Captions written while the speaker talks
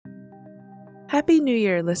Happy New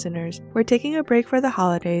Year, listeners! We're taking a break for the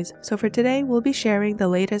holidays, so for today we'll be sharing the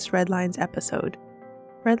latest Redlines episode.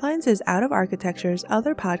 Redlines is Out of Architecture's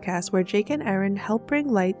other podcast where Jake and Erin help bring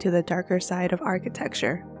light to the darker side of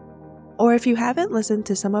architecture. Or if you haven't listened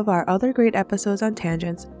to some of our other great episodes on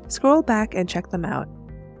tangents, scroll back and check them out.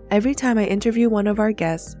 Every time I interview one of our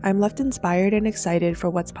guests, I'm left inspired and excited for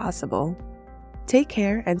what's possible. Take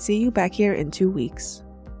care and see you back here in 2 weeks.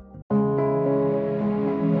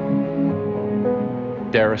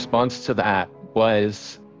 Their response to that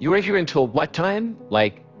was, "You were here until what time?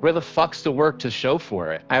 Like, where the fuck's the work to show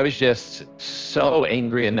for it?" I was just so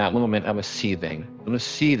angry in that moment. I was seething.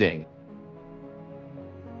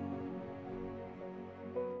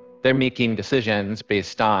 They're making decisions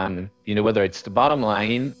based on, whether it's the bottom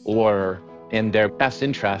line or in their best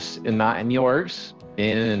interests and not in yours.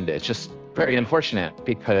 And it's just very unfortunate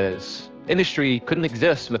because industry couldn't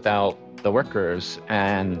exist without the workers,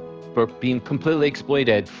 and we're being completely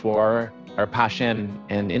exploited for our passion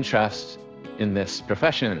and interest in this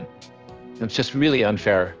profession. It's just really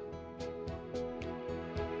unfair.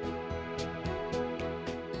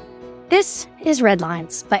 This is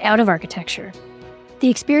Redlines by Out of Architecture. The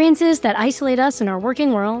experiences that isolate us in our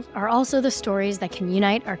working world are also the stories that can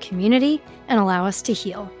unite our community and allow us to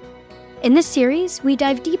heal. In this series, we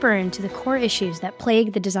dive deeper into the core issues that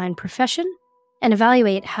plague the design profession and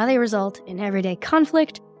evaluate how they result in everyday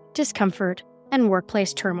conflict, discomfort, and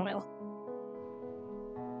workplace turmoil.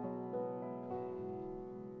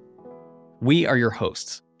 We are your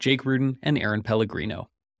hosts, Jake Rudin and Erin Pellegrino,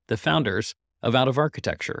 the founders of Out of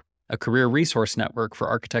Architecture, a career resource network for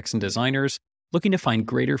architects and designers looking to find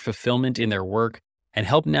greater fulfillment in their work and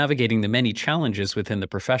help navigating the many challenges within the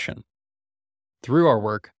profession. Through our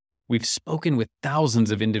work, we've spoken with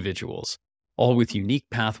thousands of individuals, all with unique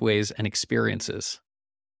pathways and experiences.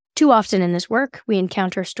 Too often in this work, we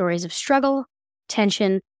encounter stories of struggle,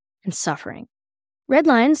 tension, and suffering.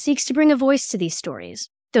 Redlines seeks to bring a voice to these stories,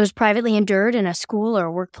 those privately endured in a school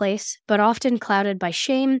or workplace, but often clouded by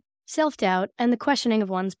shame, self-doubt, and the questioning of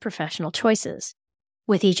one's professional choices.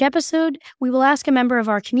 With each episode, we will ask a member of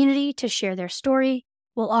our community to share their story,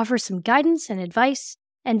 we'll offer some guidance and advice,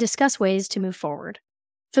 and discuss ways to move forward.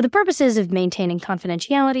 For the purposes of maintaining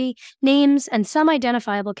confidentiality, names and some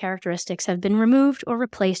identifiable characteristics have been removed or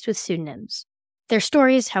replaced with pseudonyms. Their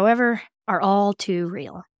stories, however, are all too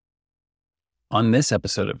real. On this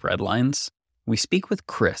episode of Redlines, we speak with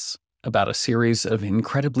Chris about a series of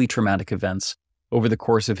incredibly traumatic events over the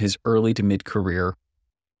course of his early to mid-career.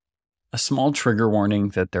 A small trigger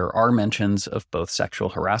warning that there are mentions of both sexual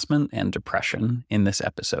harassment and depression in this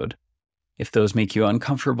episode. If those make you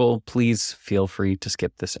uncomfortable, please feel free to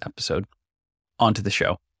skip this episode. On to the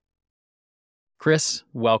show. Chris,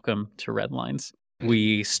 welcome to Redlines.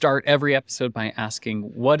 We start every episode by asking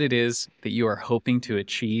what it is that you are hoping to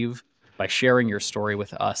achieve by sharing your story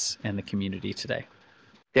with us and the community today.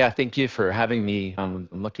 Yeah, thank you for having me. I'm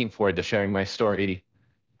looking forward to sharing my story.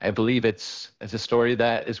 I believe it's a story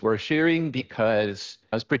that is worth sharing because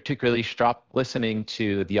I was particularly struck listening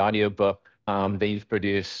to the audiobook that you've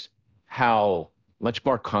produced, how much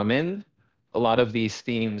more common a lot of these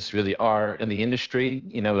themes really are in the industry.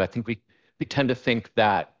 I think we tend to think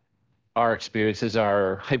that our experiences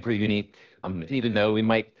are hyper unique, even though we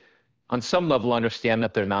might on some level understand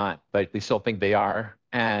that they're not, but we still think they are.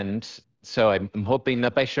 And so I'm hoping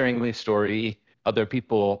that by sharing my story, other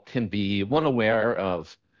people can be, one, aware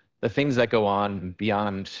of the things that go on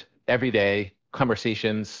beyond everyday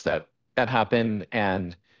conversations that happen,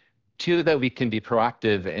 and two, that we can be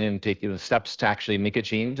proactive in taking steps to actually make a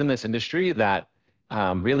change in this industry that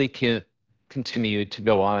really can continue to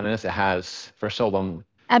go on as it has for so long.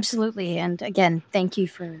 Absolutely. And again, thank you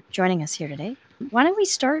for joining us here today. Why don't we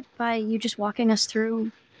start by you just walking us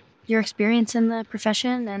through your experience in the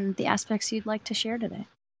profession and the aspects you'd like to share today?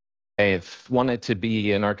 I've wanted to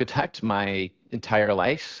be an architect my entire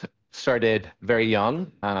life. Started very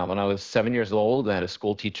young. When I was 7 years old, I had a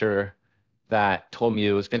school teacher that told me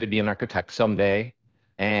I was going to be an architect someday.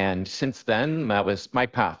 And since then, that was my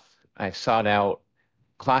path. I sought out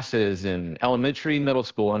classes in elementary, middle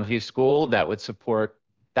school, and high school that would support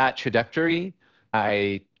that trajectory.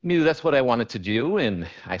 I knew that's what I wanted to do, and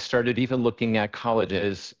I started even looking at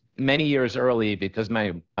colleges many years early because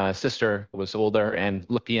my sister was older and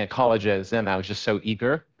looking at colleges, and I was just so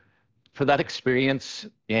eager for that experience.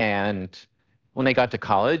 And when I got to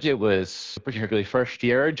college, it was, particularly first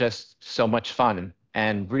year, just so much fun.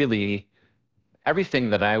 And really, everything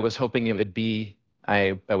that I was hoping it would be.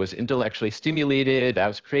 I was intellectually stimulated, I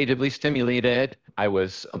was creatively stimulated, I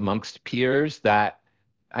was amongst peers that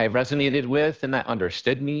I resonated with and that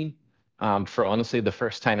understood me for honestly the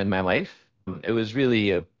first time in my life. It was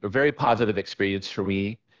really a very positive experience for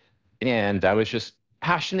me. And I was just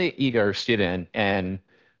passionate, eager student and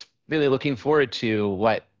really looking forward to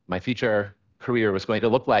what my future career was going to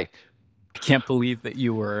look like. I can't believe that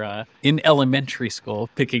you were in elementary school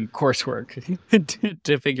picking coursework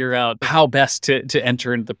to figure out how best to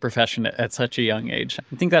enter into the profession at such a young age.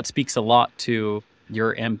 I think that speaks a lot to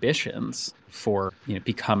your ambitions for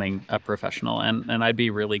becoming a professional. And I'd be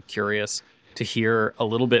really curious to hear a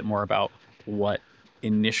little bit more about what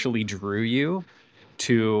initially drew you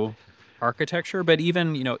to architecture, but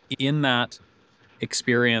even, in that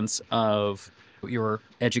experience of your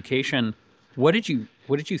education, what did you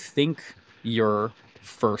think your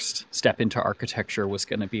first step into architecture was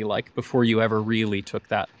going to be like before you ever really took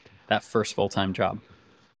that first full-time job?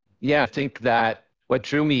 Yeah, I think that what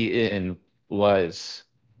drew me in was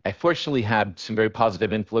I fortunately had some very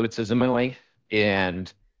positive influences in my life,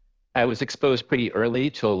 and I was exposed pretty early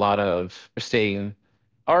to a lot of interesting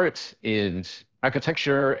art and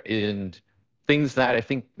architecture and things that I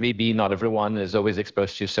think maybe not everyone is always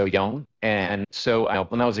exposed to so young. And so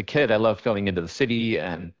when I was a kid, I loved going into the city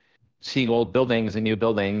and seeing old buildings and new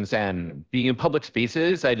buildings and being in public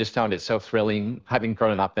spaces. I just found it so thrilling, having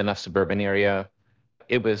grown up in a suburban area.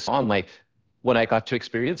 It was unlike what I got to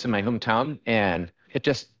experience in my hometown, and it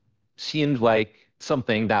just seemed like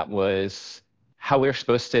something that was how we're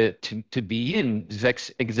supposed to be and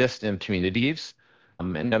exist in communities.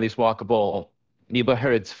 And now these walkable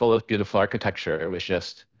neighborhoods full of beautiful architecture. It was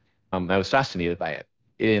just, I was fascinated by it.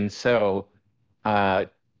 And so uh,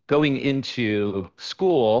 going into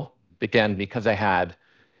school, again, because I had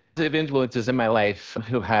positive influences in my life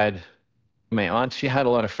who had my aunt, she had a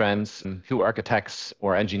lot of friends who were architects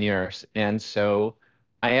or engineers. And so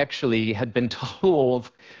I actually had been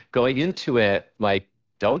told going into it, like,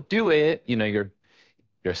 don't do it.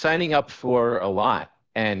 You're signing up for a lot,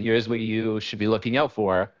 and here's what you should be looking out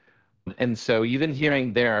for. And so even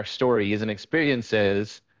hearing their stories and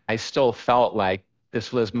experiences, I still felt like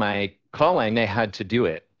this was my calling. I had to do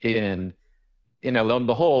it. And lo and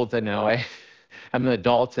behold, I'm an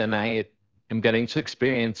adult and I am getting to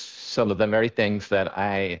experience some of the very things that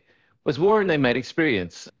I was warned I might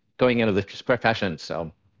experience going into this profession.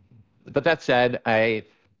 So, but that said, I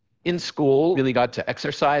in school really got to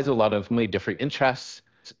exercise a lot of my different interests.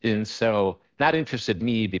 And so that interested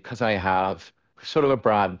me because I have sort of a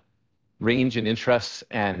broad range in interests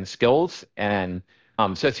and skills. And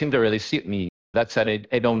so it seemed to really suit me. That said,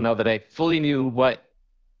 I don't know that I fully knew what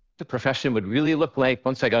the profession would really look like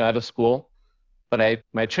once I got out of school. But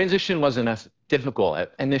my transition wasn't as difficult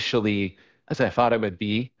initially as I thought it would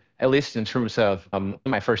be, at least in terms of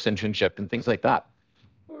my first internship and things like that.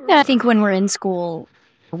 Yeah, I think when we're in school,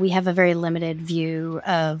 we have a very limited view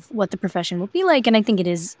of what the profession will be like, and I think it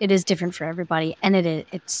is different for everybody, and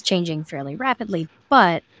it's changing fairly rapidly.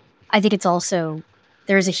 But I think it's also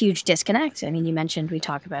there is a huge disconnect. I mean, you mentioned we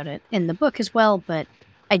talk about it in the book as well, but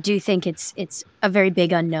I do think it's a very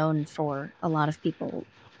big unknown for a lot of people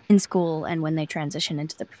in school and when they transition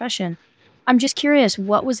into the profession. I'm just curious,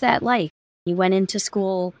 what was that like? You went into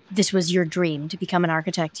school, this was your dream to become an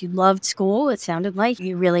architect. You loved school. It sounded like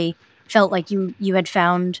you really felt like you had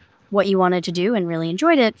found what you wanted to do and really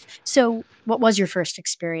enjoyed it. So what was your first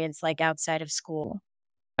experience like outside of school?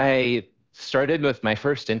 I started with my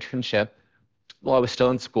first internship while I was still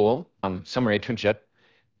in school, summer internship,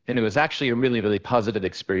 and it was actually a really, really positive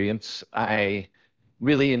experience. I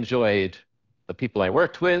really enjoyed the people I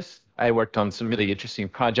worked with. I worked on some really interesting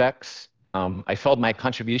projects. I felt my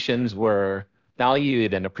contributions were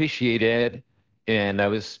valued and appreciated, and I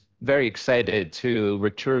was very excited to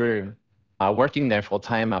return working there full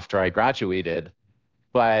time after I graduated.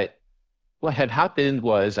 But what had happened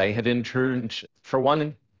was I had interned for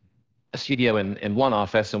a studio in one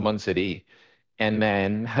office in one city, and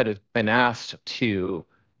then had been asked to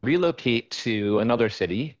relocate to another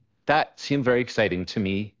city. That seemed very exciting to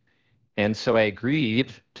me. And so I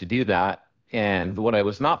agreed to do that. And what I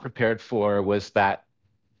was not prepared for was that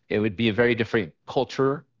it would be a very different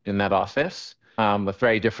culture in that office, with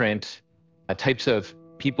very different types of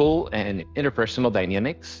people and interpersonal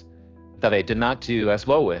dynamics that I did not do as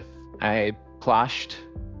well with. I clashed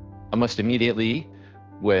almost immediately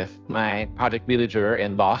with my project manager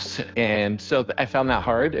and boss. And so I found that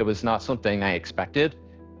hard. It was not something I expected,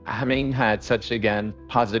 having had such, again,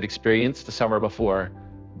 positive experience the summer before.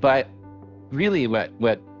 But really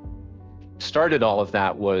what started all of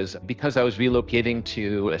that was because I was relocating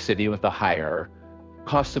to a city with a higher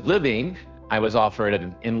cost of living, I was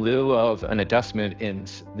offered in lieu of an adjustment in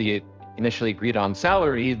the initially agreed on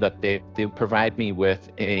salary that they provide me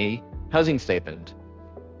with a housing stipend.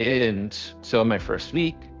 And so my first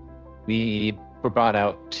week, we were brought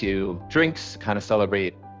out to drinks, kind of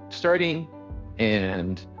celebrate starting.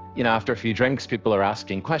 And, after a few drinks, people are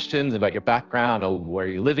asking questions about your background, or where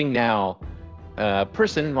you're living now. A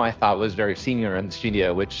person who I thought was very senior in the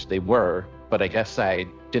studio, which they were, but I guess I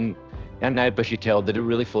didn't, and I bushy-tailed, didn't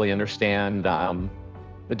really fully understand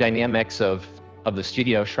the dynamics of the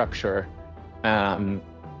studio structure.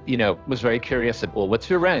 Was very curious at, well, what's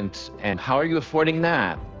your rent and how are you affording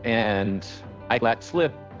that? And I let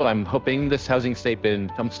slip, well, I'm hoping this housing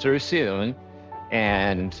statement comes through soon.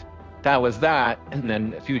 And that was that. And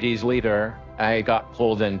then a few days later, I got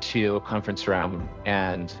pulled into a conference room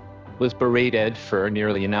and was berated for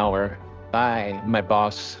nearly an hour by my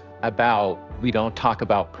boss about, we don't talk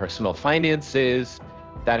about personal finances.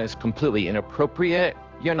 That is completely inappropriate.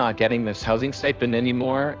 You're not getting this housing stipend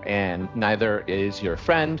anymore, and neither is your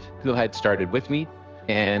friend who had started with me.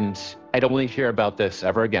 And I don't want to hear about this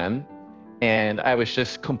ever again. And I was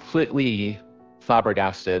just completely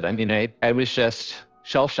flabbergasted. I mean, I was just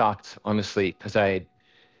shell-shocked, honestly, because I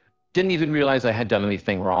didn't even realize I had done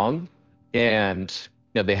anything wrong. And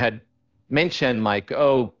they had mentioned like,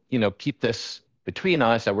 oh, keep this between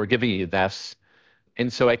us, that we're giving you this.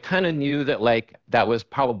 And so I kind of knew that like that was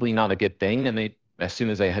probably not a good thing. And as soon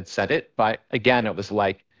as I had said it, but again, it was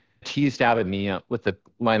like teased out of me with the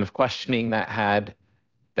line of questioning that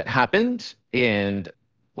happened. And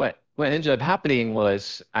what ended up happening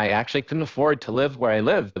was I actually couldn't afford to live where I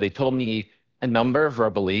live. They told me a number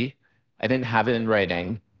verbally. I didn't have it in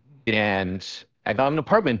writing. And I got an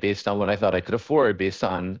apartment based on what I thought I could afford based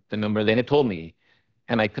on the number they had told me.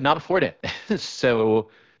 And I could not afford it. So,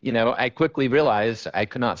 I quickly realized I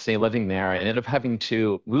could not stay living there. I ended up having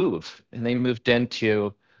to move. And they moved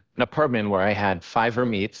into an apartment where I had 5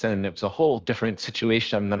 roommates. And it was a whole different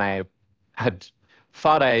situation than I had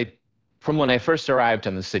thought from when I first arrived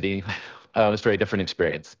in the city. It was a very different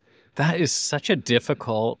experience. That is such a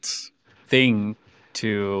difficult thing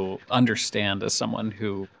to understand as someone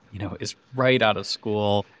who, is right out of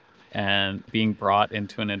school and being brought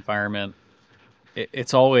into an environment.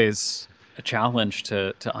 It's always a challenge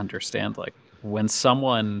to understand, like when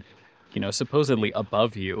someone, supposedly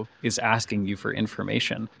above you is asking you for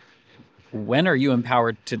information, when are you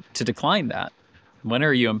empowered to decline that? When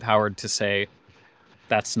are you empowered to say,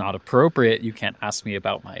 that's not appropriate, you can't ask me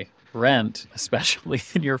about my rent, especially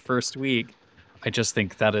in your first week? I just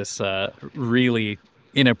think that is a really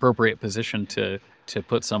inappropriate position to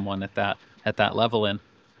put someone at that level in.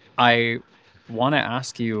 I want to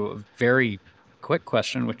ask you a very quick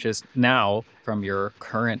question, which is, now from your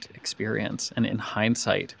current experience and in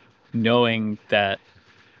hindsight, knowing that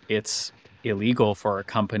it's illegal for a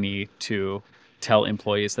company to tell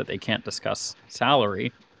employees that they can't discuss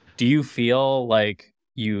salary, do you feel like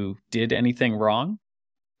you did anything wrong?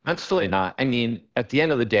 Absolutely not. I mean, at the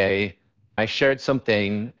end of the day, I shared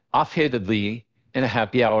something offhandedly in a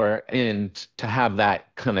happy hour, and to have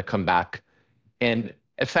that kind of come back and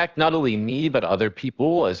affect not only me, but other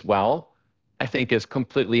people as well, I think is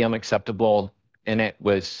completely unacceptable. And it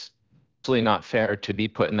was absolutely not fair to be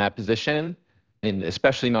put in that position, and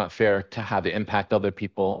especially not fair to have it impact other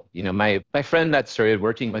people. My friend that started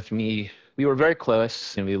working with me, we were very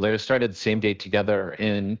close, and we later started the same day together,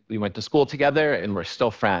 and we went to school together, and we're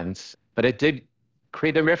still friends. But it did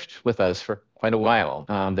create a rift with us for quite a while.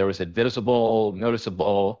 There was a visible,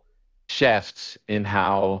 noticeable shift in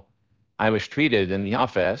how I was treated in the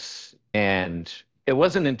office. And it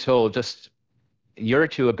wasn't until just a year or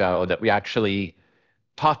two ago that we actually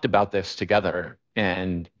talked about this together.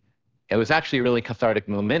 And it was actually a really cathartic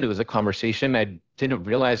moment. It was a conversation I didn't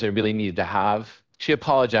realize I really needed to have. She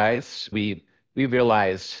apologized. We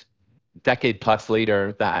realized a decade plus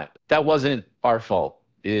later that wasn't our fault.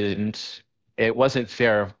 And it wasn't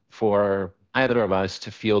fair for either of us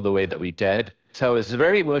to feel the way that we did. So it was a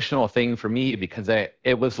very emotional thing for me, because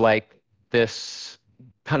it was like this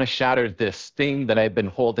kind of shattered this thing that I've been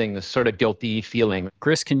holding, this sort of guilty feeling.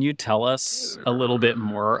 Chris, can you tell us a little bit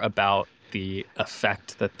more about the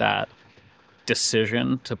effect that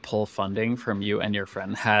decision to pull funding from you and your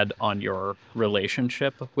friend had on your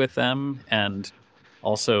relationship with them, and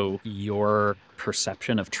also your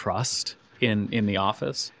perception of trust in the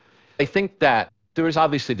office? I think that there was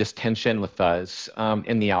obviously this tension with us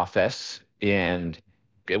in the office, and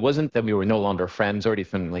it wasn't that we were no longer friends or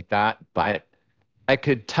anything like that, but I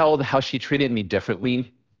could tell how she treated me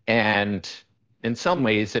differently. And in some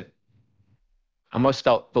ways, it almost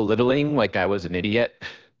felt belittling, like I was an idiot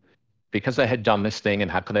because I had done this thing. And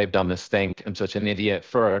how could I have done this thing? I'm such an idiot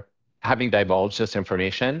for having divulged this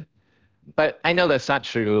information. But I know that's not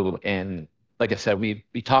true. And like I said, we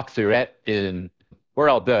talked through it, and we're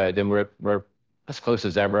all good, and we're as close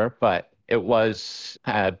as ever, but it was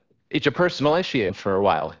a personal issue for a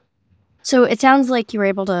while. So it sounds like you were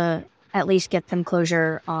able to at least get some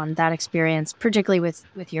closure on that experience, particularly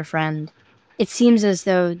with your friend. It seems as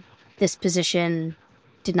though this position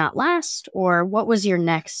did not last, or what was your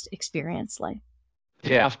next experience like?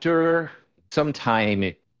 Yeah, after some time,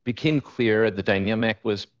 it became clear the dynamic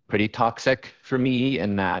was pretty toxic for me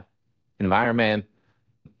in that environment.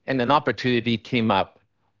 And an opportunity came up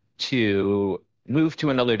to move to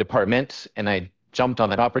another department, and I jumped on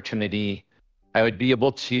that opportunity. I would be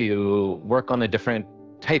able to work on a different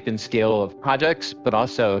type and scale of projects, but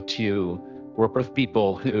also to work with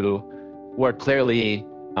people who were clearly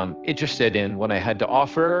interested in what I had to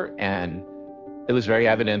offer. And it was very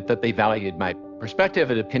evident that they valued my perspective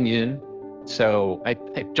and opinion. So I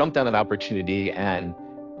jumped on that opportunity, and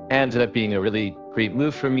ended up being a really great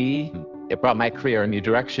move for me. It brought my career in new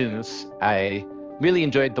directions. I really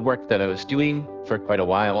enjoyed the work that I was doing for quite a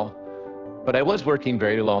while, but I was working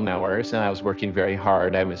very long hours and I was working very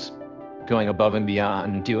hard. I was going above and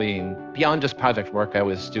beyond, doing beyond just project work. I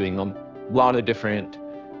was doing a lot of different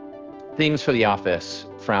things for the office,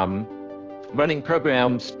 from running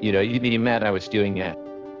programs, you name it, I was doing it.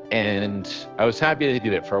 And I was happy to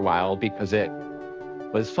do it for a while because it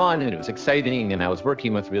was fun and it was exciting and I was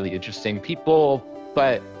working with really interesting people.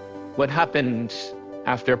 But what happened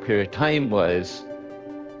after a period of time was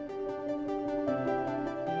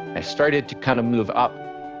I started to kind of move up.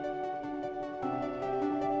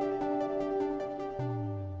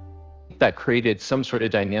 That created some sort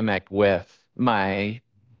of dynamic with my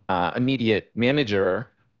immediate manager,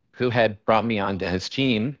 who had brought me onto his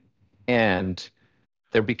team. And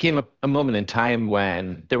there became a moment in time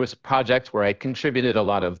when there was a project where I contributed a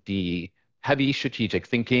lot of the heavy strategic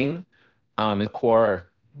thinking, and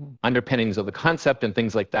core underpinnings of the concept and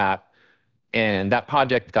things like that. And that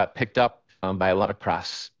project got picked up by a lot of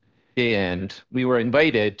press. And we were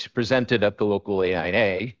invited to present it at the local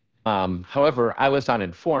AIA. However, I was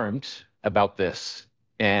uninformed about this.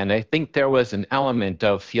 And I think there was an element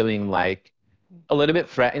of feeling like a little bit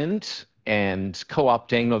threatened and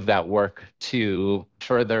co-opting of that work to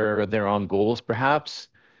further their own goals, perhaps.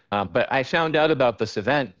 But I found out about this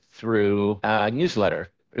event through a newsletter.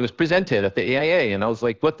 It was presented at the AIA, and I was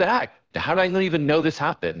like, what the heck? How did I not even know this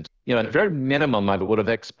happened? At a very minimum, I would have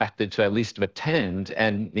expected to at least attend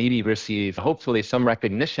and maybe receive, hopefully, some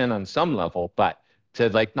recognition on some level, but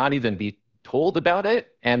to not even be told about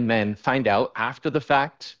it and then find out after the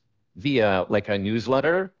fact via a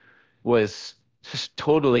newsletter was just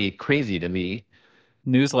totally crazy to me.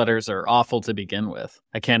 Newsletters are awful to begin with.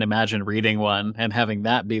 I can't imagine reading one and having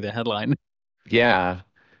that be the headline. Yeah.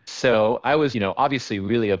 So I was, obviously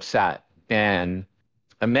really upset. And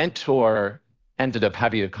a mentor ended up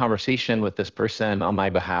having a conversation with this person on my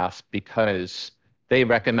behalf because they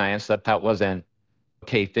recognized that that wasn't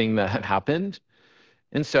okay thing that had happened.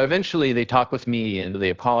 And so eventually they talked with me and they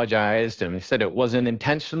apologized and they said it wasn't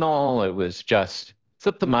intentional. It was just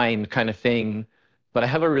slip the mind kind of thing. But I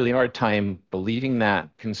have a really hard time believing that,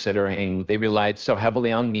 considering they relied so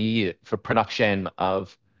heavily on me for production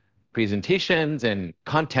of presentations and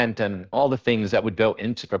content and all the things that would go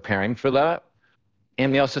into preparing for that.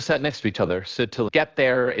 And we also sat next to each other. So to get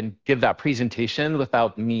there and give that presentation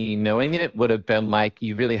without me knowing it would have been like,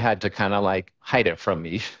 you really had to kind of hide it from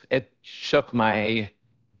me. It shook my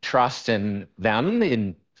trust in them,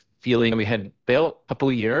 in feeling we had built a couple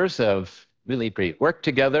of years of really great work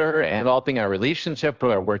together and developing our relationship,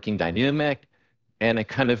 our working dynamic. And it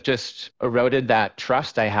kind of just eroded that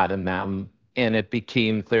trust I had in them. And it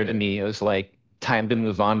became clear to me it was time to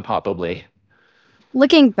move on, probably.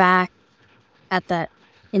 Looking back at that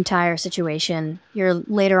entire situation, you're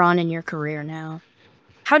later on in your career now.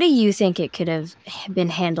 How do you think it could have been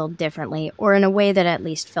handled differently, or in a way that at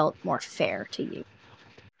least felt more fair to you?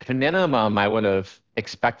 At a minimum, I would have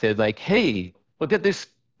expected hey, look at this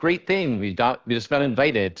great thing we just got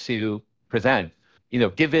invited to present.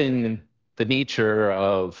 Given the nature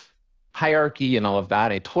of hierarchy and all of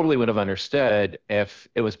that, I totally would have understood if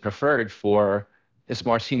it was preferred for this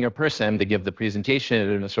more senior person to give the presentation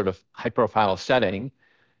in a sort of high-profile setting.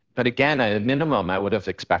 But again, at a minimum, I would have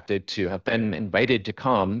expected to have been invited to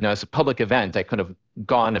come. As a public event, I could have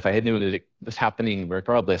gone if I had knew that it was happening,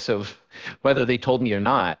 regardless of whether they told me or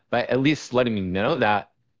not. But at least letting me know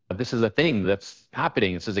that this is a thing that's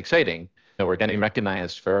happening. This is exciting. We're getting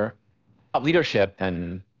recognized for leadership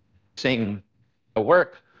and saying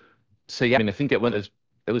work. So yeah, I think it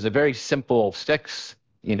was a very simple fix.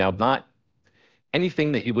 Not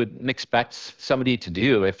anything that you would expect somebody to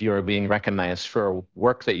do if you were being recognized for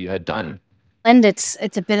work that you had done. And it's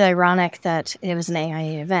a bit ironic that it was an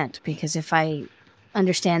AIA event, because if I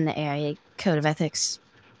understand the AIA Code of Ethics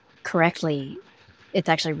correctly, it's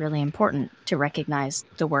actually really important to recognize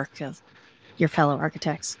the work of your fellow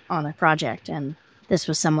architects on a project. And this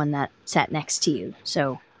was someone that sat next to you.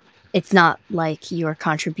 So it's not like your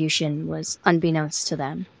contribution was unbeknownst to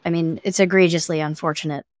them. I mean, it's egregiously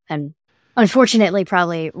unfortunate and unfortunately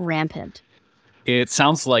probably rampant. It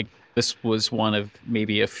sounds like this was one of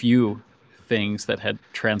maybe a few things that had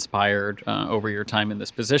transpired over your time in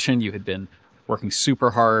this position. You had been working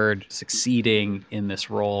super hard, succeeding in this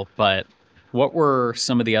role, but what were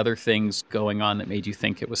some of the other things going on that made you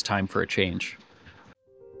think it was time for a change?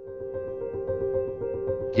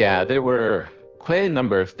 Yeah, there were quite a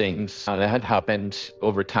number of things that had happened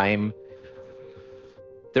over time.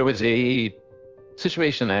 There was a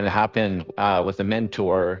situation that had happened with a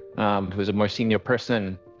mentor who was a more senior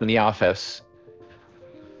person in the office.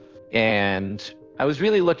 And I was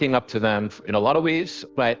really looking up to them in a lot of ways,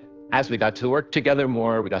 but as we got to work together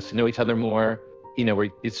more, we got to know each other more,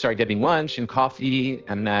 we started getting lunch and coffee,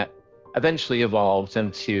 and that eventually evolved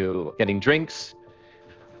into getting drinks.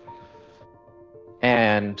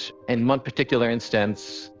 And in one particular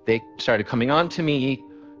instance, they started coming on to me,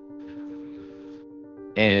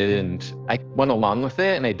 and I went along with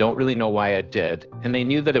it, and I don't really know why I did. And they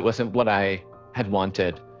knew that it wasn't what I had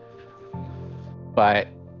wanted. But,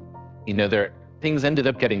 things ended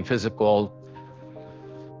up getting physical.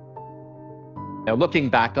 Now, looking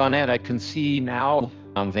back on it, I can see now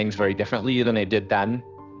things very differently than I did then.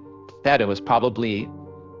 That it was probably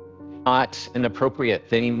not an appropriate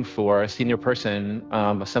thing for a senior person,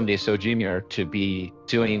 somebody so junior, to be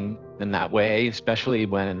doing in that way, especially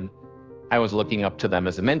when I was looking up to them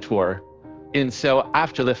as a mentor. And so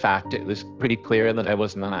after the fact, it was pretty clear that I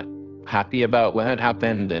was not happy about what had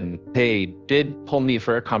happened. And they did pull me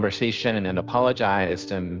for a conversation and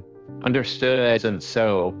apologized and understood. And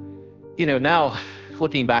so, now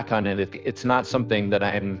looking back on it, it's not something that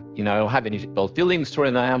I don't have any ill feelings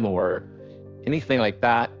toward them or anything like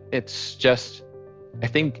that. It's just, I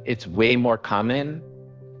think it's way more common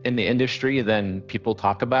in the industry than people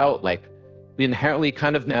talk about. Like, we inherently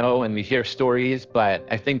kind of know and we hear stories, but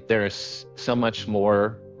I think there's so much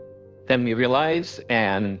more than we realize.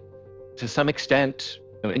 And to some extent,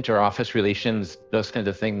 inter-office relations, those kinds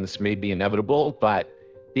of things may be inevitable, but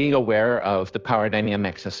being aware of the power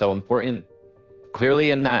dynamics is so important.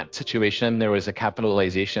 Clearly in that situation, there was a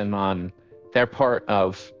capitalization on their part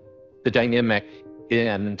of the dynamic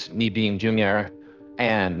and me being junior.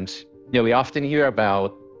 And, we often hear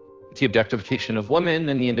about the objectification of women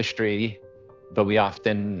in the industry, but we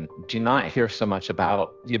often do not hear so much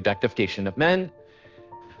about the objectification of men.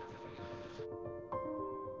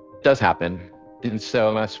 It does happen. And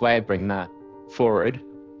so that's why I bring that forward.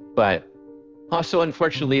 But also,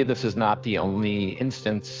 unfortunately, this is not the only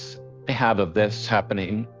instance I have of this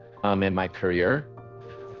happening in my career.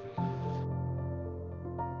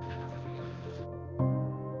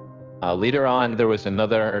 Later on, there was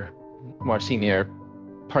another more senior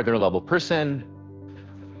partner level person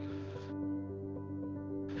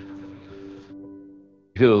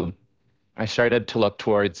who I started to look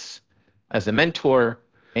towards as a mentor,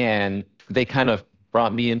 and they kind of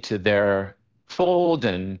brought me into their fold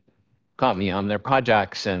and got me on their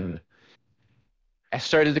projects. And I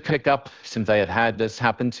started to pick up, since I had had this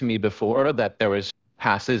happen to me before, that there was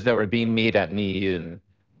passes that were being made at me, and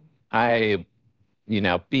I,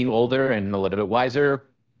 being older and a little bit wiser,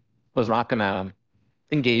 was not gonna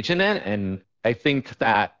engage in it. And I think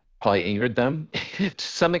that probably angered them to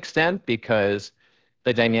some extent, because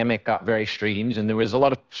the dynamic got very strange and there was a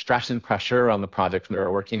lot of stress and pressure on the project we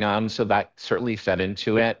were working on. So that certainly fed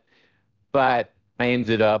into it. But I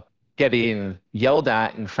ended up getting yelled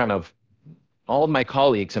at in front of all of my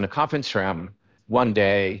colleagues in a conference room one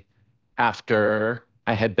day after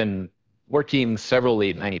I had been working several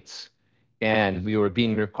late nights. And we were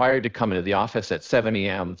being required to come into the office at 7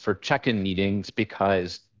 a.m. for check-in meetings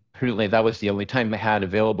because apparently that was the only time they had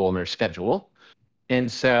available in their schedule.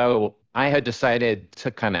 And so I had decided to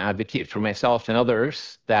kind of advocate for myself and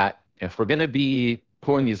others that if we're going to be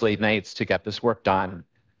pulling these late nights to get this work done,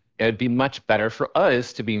 it would be much better for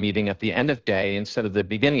us to be meeting at the end of day instead of the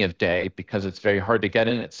beginning of day, because it's very hard to get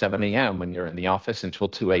in at 7 a.m. when you're in the office until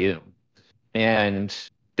 2 a.m. And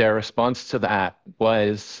their response to that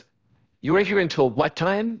was, "You were here until what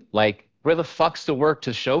time? Like, where the fuck's the work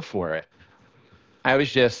to show for it?" I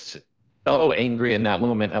was just so angry in that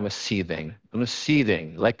moment. I was seething.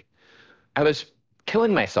 Like, I was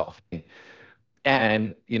killing myself.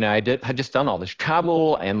 And, had just done all this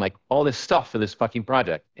travel and like all this stuff for this fucking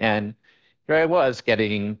project. And here I was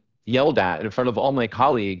getting yelled at in front of all my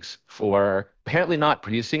colleagues for apparently not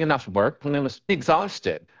producing enough work, and I was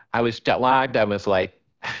exhausted. I was jet lagged. I was like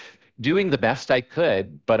doing the best I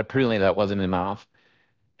could, but apparently that wasn't enough.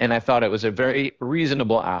 And I thought it was a very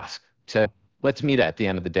reasonable ask to let's meet at the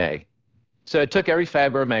end of the day. So it took every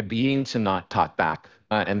fiber of my being to not talk back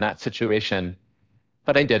in that situation,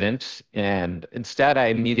 but I didn't. And instead, I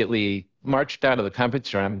immediately marched out of the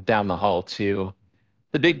conference room down the hall to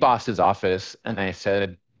the big boss's office. And I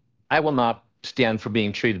said, I will not stand for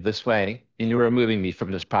being treated this way. And you're removing me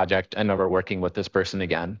from this project and never working with this person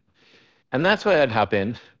again. And that's what had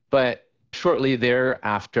happened. But shortly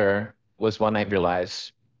thereafter was when I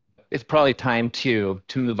realized it's probably time to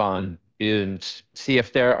move on and see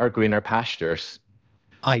if there are greener pastures.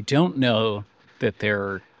 I don't know that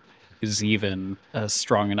there is even a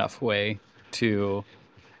strong enough way to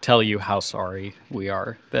tell you how sorry we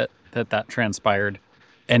are that transpired.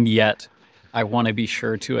 And yet, I want to be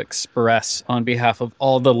sure to express on behalf of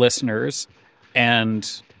all the listeners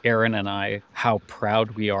and Aaron and I how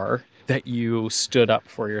proud we are that you stood up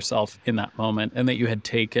for yourself in that moment and that you had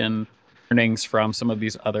taken learnings from some of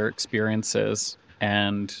these other experiences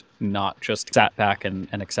and not just sat back and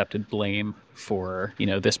accepted blame for,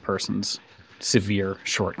 this person's severe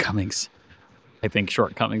shortcomings. I think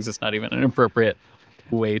shortcomings is not even an appropriate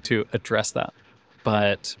way to address that.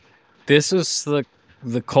 But this is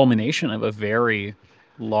the culmination of a very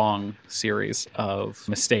long series of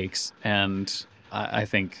mistakes. And I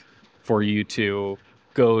think for you to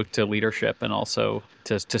go to leadership and also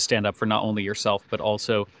to stand up for not only yourself, but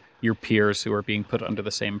also your peers who are being put under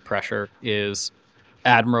the same pressure is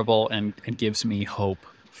admirable and gives me hope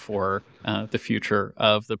for the future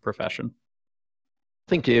of the profession.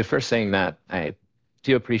 Thank you for saying that. I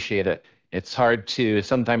do appreciate it. It's hard to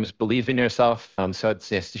sometimes believe in yourself, so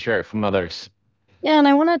it's nice to share it from others. Yeah, and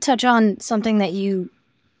I want to touch on something that you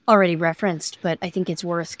already referenced, but I think it's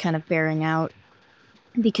worth kind of bearing out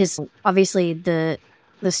because obviously the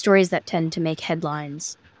stories that tend to make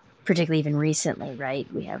headlines, particularly even recently,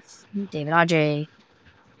 right? We have David Ajay,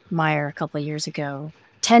 Meyer a couple of years ago,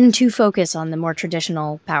 tend to focus on the more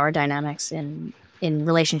traditional power dynamics in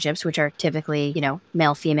relationships, which are typically,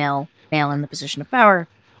 male, female, male in the position of power,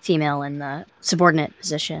 female in the subordinate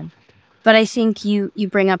position. But I think you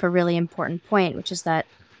bring up a really important point, which is that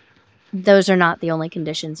those are not the only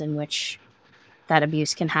conditions in which that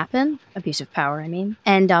abuse can happen, abuse of power, I mean.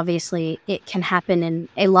 And obviously, it can happen in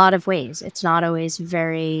a lot of ways. It's not always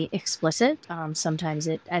very explicit. Sometimes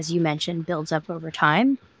it, as you mentioned, builds up over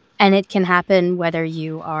time. And it can happen whether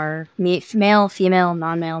you are male, female,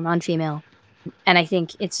 non-male, non-female. And I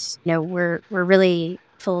think it's, we're really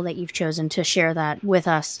full that you've chosen to share that with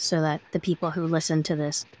us so that the people who listen to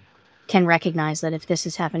this can recognize that if this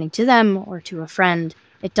is happening to them or to a friend,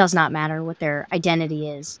 it does not matter what their identity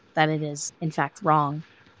is, that it is, in fact, wrong.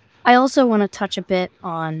 I also want to touch a bit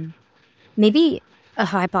on maybe a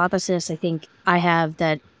hypothesis I think I have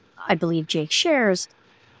that I believe Jake shares,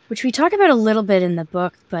 which we talk about a little bit in the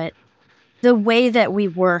book, but the way that we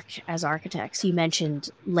work as architects, you mentioned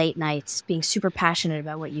late nights, being super passionate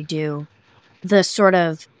about what you do,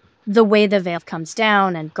 the way the veil comes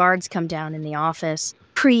down and guards come down in the office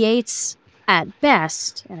creates, at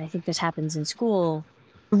best, and I think this happens in school,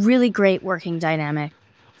 a really great working dynamic,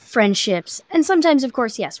 friendships, and sometimes, of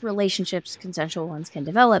course, yes, relationships, consensual ones can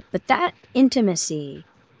develop, but that intimacy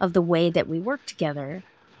of the way that we work together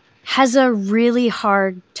has a really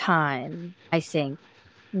hard time, I think,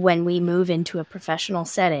 when we move into a professional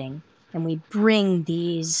setting and we bring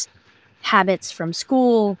these habits from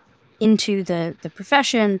school into the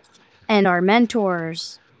profession, and our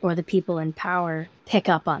mentors or the people in power pick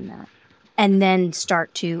up on that and then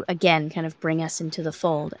start to, again, kind of bring us into the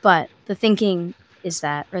fold. But the thinking is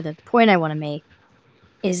that, or the point I want to make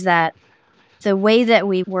is that the way that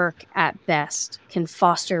we work at best can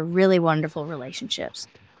foster really wonderful relationships.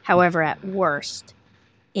 However, at worst,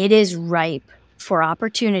 it is ripe for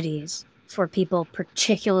opportunities for people,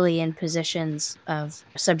 particularly in positions of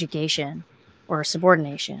subjugation or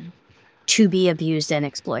subordination, to be abused and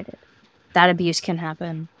exploited. That abuse can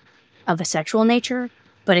happen of a sexual nature,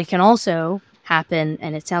 but it can also happen,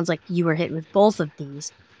 and it sounds like you were hit with both of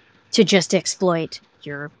these, to just exploit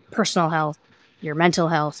your personal health, your mental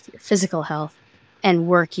health, your physical health, and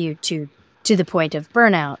work you to the point of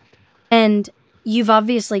burnout. And you've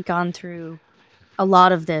obviously gone through a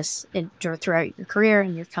lot of this throughout your career,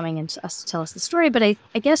 and you're coming in to us to tell us the story, but I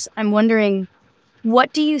guess I'm wondering,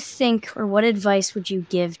 what do you think, or what advice would you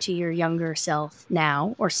give to your younger self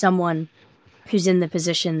now, or someone who's in the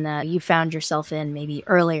position that you found yourself in maybe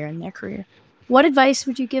earlier in their career? What advice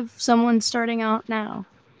would you give someone starting out now?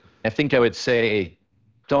 I think I would say,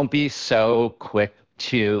 don't be so quick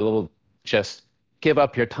to just give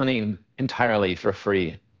up your tuning entirely for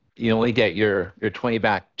free. You only get your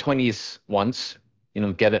 20s once,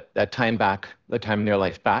 get that time back, the time in your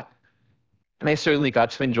life back. And I certainly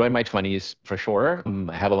got to enjoy my 20s for sure.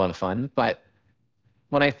 I had a lot of fun. But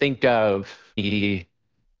when I think of the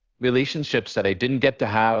relationships that I didn't get to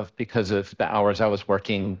have because of the hours I was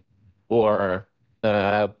working, or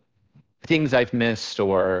things I've missed,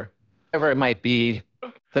 or whatever it might be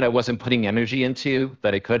that I wasn't putting energy into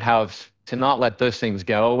that I could have, to not let those things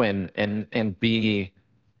go and be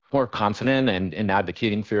more confident and in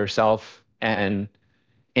advocating for yourself and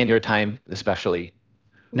in your time, especially.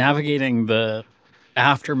 Navigating the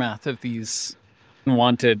aftermath of these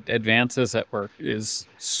unwanted advances at work is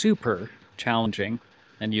super challenging.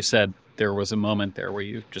 And you said there was a moment there where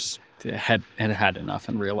you just had enough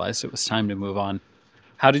and realized it was time to move on.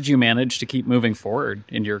 How did you manage to keep moving forward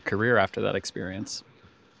in your career after that experience?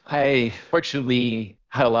 I fortunately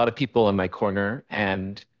had a lot of people in my corner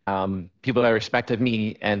and people that respected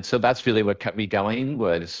me. And so that's really what kept me going,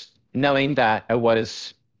 was knowing that I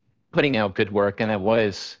was putting out good work and I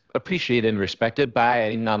was appreciated and respected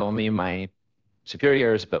by not only my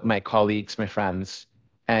superiors, but my colleagues, my friends.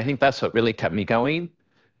 And I think that's what really kept me going.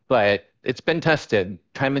 But it's been tested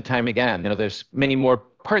time and time again. There's many more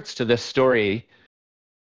parts to this story.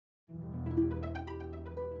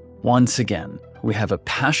 Once again, we have a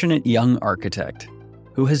passionate young architect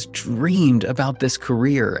who has dreamed about this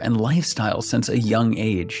career and lifestyle since a young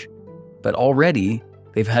age. But already,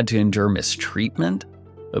 they've had to endure mistreatment,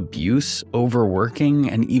 abuse, overworking,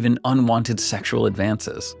 and even unwanted sexual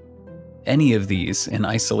advances. Any of these in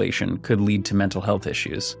isolation could lead to mental health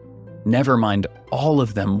issues. Never mind all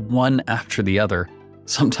of them one after the other,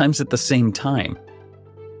 sometimes at the same time.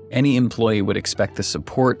 Any employee would expect the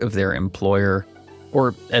support of their employer,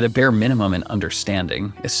 or at a bare minimum an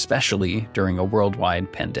understanding, especially during a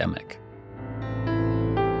worldwide pandemic.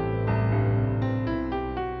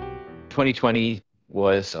 2020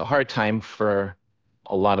 was a hard time for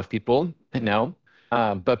a lot of people, I know.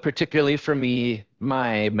 But particularly for me,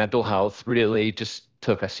 my mental health really just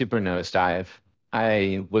took a super nosedive.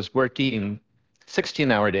 I was working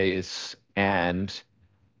 16-hour days and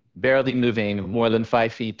barely moving more than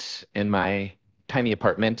 5 feet in my tiny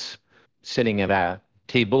apartment, sitting at a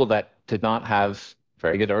table that did not have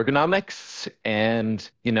very good ergonomics,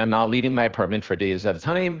 and not leaving my apartment for days at a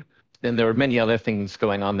time. And there were many other things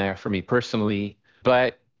going on there for me personally,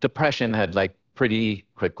 but depression had pretty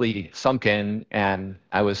quickly sunk in, and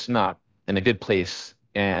I was not in a good place.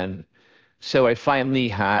 And so I finally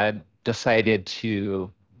had decided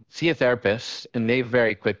to see a therapist, and they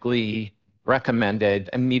very quickly recommended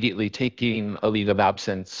immediately taking a leave of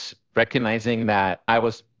absence, recognizing that I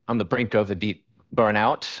was on the brink of a deep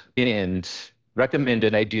burnout, and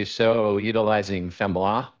recommended I do so utilizing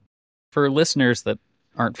FEMLA. For listeners that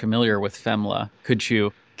aren't familiar with FEMLA, could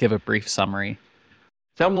you give a brief summary?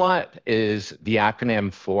 FEMLA is the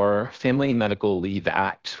acronym for Family Medical Leave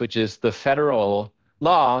Act, which is the federal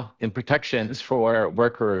law and protections for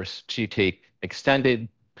workers to take extended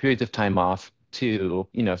periods of time off to,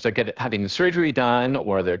 if they're having surgery done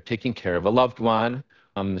or they're taking care of a loved one.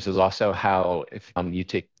 This is also how if you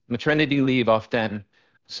take maternity leave often.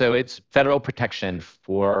 So it's federal protection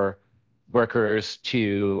for workers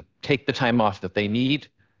to take the time off that they need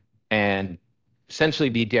and essentially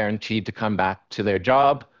be guaranteed to come back to their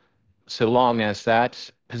job so long as that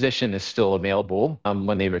position is still available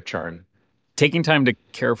when they return. Taking time to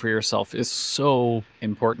care for yourself is so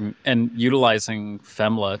important, and utilizing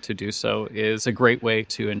FEMLA to do so is a great way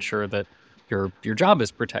to ensure that your job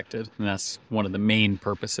is protected. And that's one of the main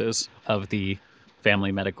purposes of the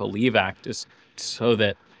Family Medical Leave Act, is so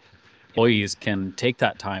that employees can take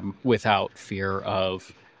that time without fear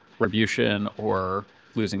of retribution or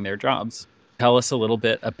losing their jobs. Tell us a little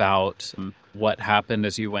bit about what happened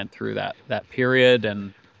as you went through that period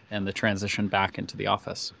and the transition back into the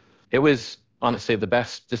office. It was honestly the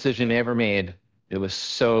best decision I ever made. It was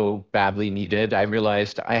so badly needed. I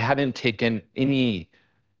realized I hadn't taken any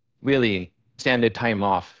really standard time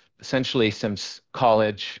off essentially since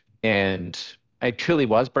college, and I truly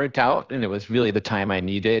was burnt out, and it was really the time I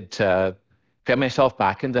needed to get myself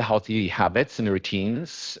back into healthy habits and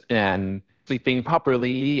routines and sleeping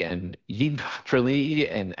properly and eating properly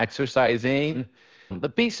and exercising, the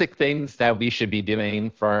basic things that we should be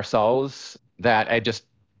doing for ourselves that I just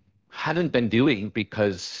hadn't been doing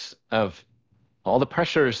because of all the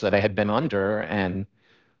pressures that I had been under and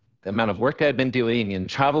the amount of work I had been doing and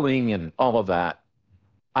traveling and all of that.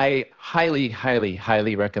 I highly, highly,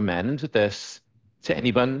 highly recommend this to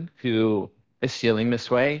anyone who is feeling this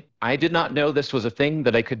way. I did not know this was a thing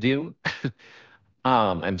that I could do.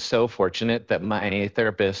 I'm so fortunate that my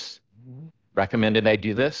therapist recommended I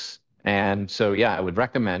do this. And so, yeah, I would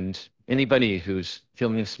recommend anybody who's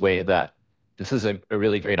feeling this way that this is a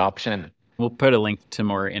really great option. We'll put a link to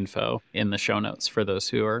more info in the show notes for those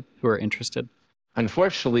who are interested.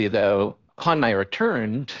 Unfortunately, though, upon my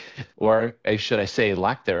return, or should I say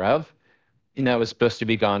lack thereof, I was supposed to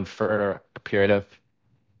be gone for a period of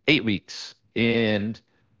 8 weeks. And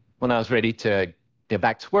when I was ready to get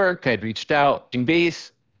back to work, I'd reached out to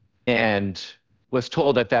base and was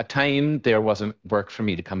told at that time there wasn't work for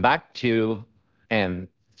me to come back to, and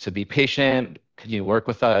to be patient. Could you work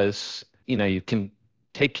with us? You can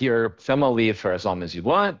take your FEMA leave for as long as you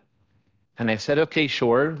want. And I said, okay,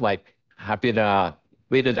 sure, like happy to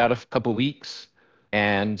wait it out a couple weeks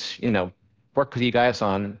and, work with you guys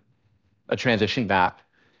on a transition back.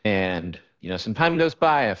 And, some time goes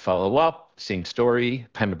by, I follow up, same story.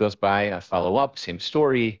 Time goes by, I follow up, same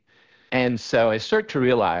story. And so I start to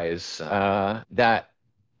realize that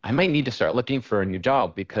I might need to start looking for a new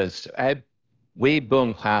job because I had way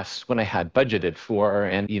blown past when I had budgeted for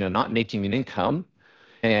and, not making an income.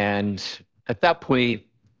 And at that point,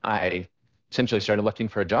 I essentially started looking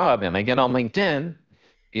for a job and I get on LinkedIn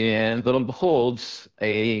and lo and behold,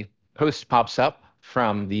 a post pops up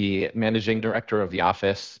from the managing director of the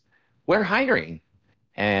office. We're hiring.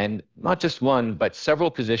 And not just one, but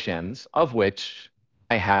several positions, of which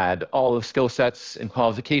I had all the skill sets and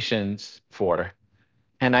qualifications for.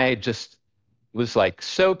 And I just was like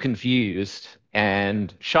so confused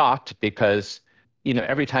and shocked because,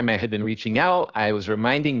 every time I had been reaching out, I was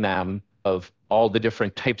reminding them of all the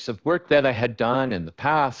different types of work that I had done in the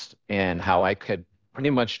past and how I could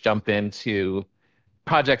pretty much jump into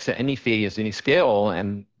projects at any phase, any scale,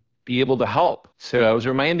 and be able to help. So I was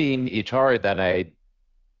reminding HR that I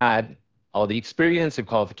had all the experience and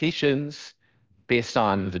qualifications based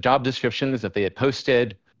on the job descriptions that they had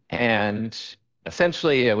posted. And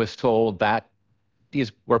essentially, I was told that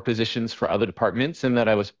these were positions for other departments and that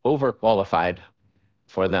I was overqualified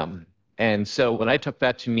for them. And so what I took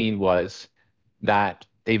that to mean was that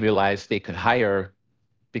they realized they could hire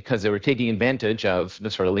because they were taking advantage of the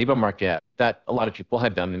sort of labor market that a lot of people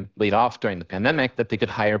had been laid off during the pandemic, that they could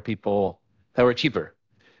hire people that were cheaper.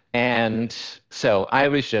 And so I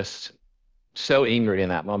was just so angry in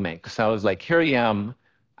that moment because I was like, here I am.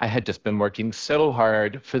 I had just been working so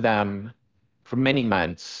hard for them for many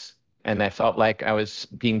months. And I felt like I was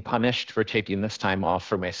being punished for taking this time off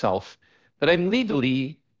for myself that I'm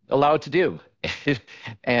legally allowed to do.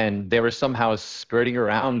 And they were somehow skirting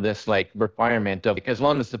around this like requirement of, as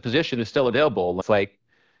long as the position is still available, it's like,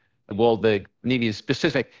 well, the maybe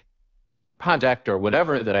specific project or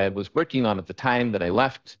whatever that I was working on at the time that I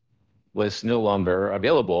left was no longer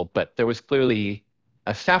available, but there was clearly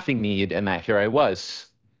a staffing need, and that here I was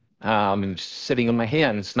sitting on my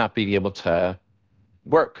hands, not being able to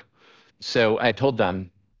work. So I told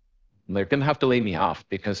them, they're going to have to lay me off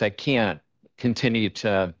because I can't continue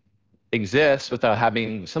to exist without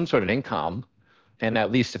having some sort of income. And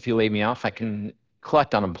at least if you lay me off, I can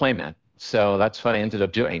collect unemployment. So that's what I ended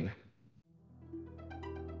up doing.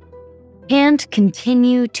 And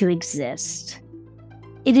continue to exist.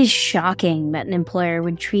 It is shocking that an employer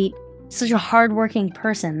would treat such a hardworking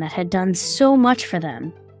person that had done so much for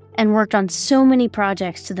them and worked on so many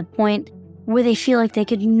projects to the point where they feel like they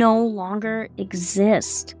could no longer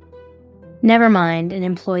exist. Never mind an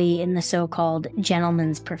employee in the so-called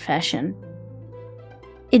gentleman's profession.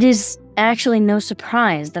 It is actually no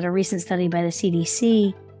surprise that a recent study by the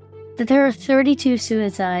CDC that there are 32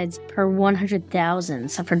 suicides per 100,000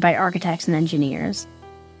 suffered by architects and engineers,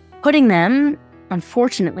 putting them,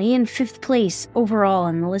 unfortunately, in 5th place overall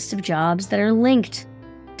on the list of jobs that are linked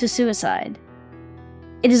to suicide.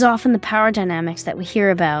 It is often the power dynamics that we hear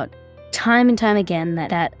about time and time again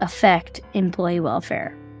that affect employee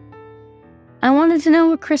welfare. I wanted to know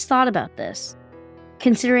what Chris thought about this,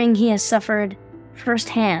 considering he has suffered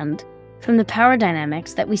firsthand from the power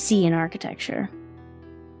dynamics that we see in architecture.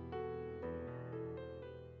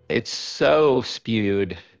 It's so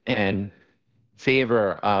spewed in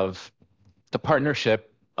favor of the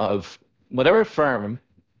partnership of whatever firm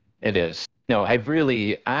it is. I've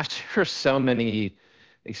really, after so many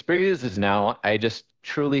experiences now, I just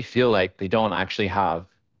truly feel like they don't actually have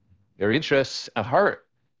their interests at heart.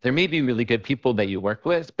 There may be really good people that you work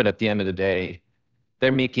with, but at the end of the day,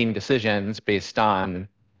 they're making decisions based on,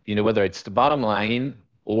 whether it's the bottom line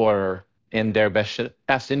or in their best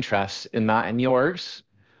interests and not in yours.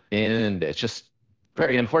 And it's just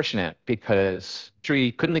very unfortunate because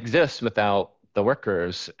tree couldn't exist without the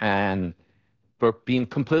workers, and we're being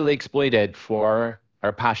completely exploited for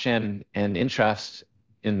our passion and interest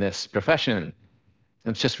in this profession.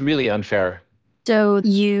 It's just really unfair. So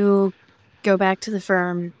you go back to the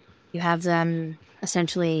firm, you have them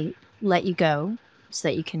essentially let you go so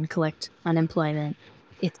that you can collect unemployment.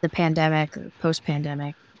 It's the pandemic or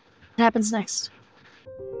post-pandemic. What happens next?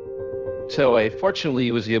 So I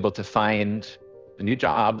fortunately was able to find a new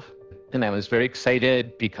job, and I was very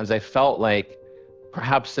excited because I felt like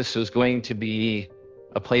perhaps this was going to be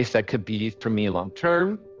a place that could be for me long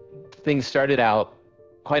term. Things started out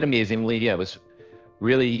quite amazingly. I was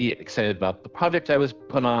really excited about the project I was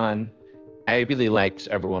put on. I really liked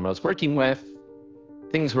everyone I was working with.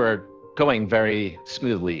 Things were going very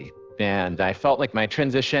smoothly, and I felt like my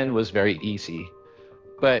transition was very easy.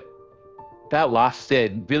 But that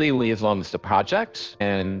lasted really only as long as the project.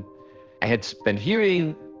 And I had been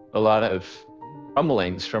hearing a lot of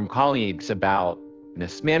rumblings from colleagues about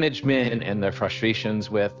mismanagement and their frustrations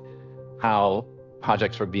with how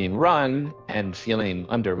projects were being run and feeling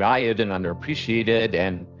undervalued and underappreciated.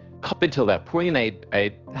 And up until that point,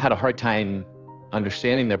 I had a hard time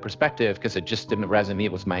understanding their perspective because it just didn't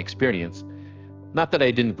resonate with my experience. Not that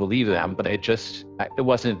I didn't believe them, but it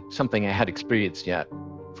wasn't something I had experienced yet.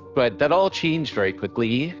 But that all changed very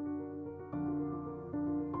quickly.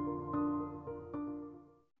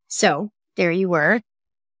 So there you were,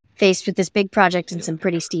 faced with this big project and some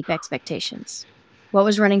pretty steep expectations. What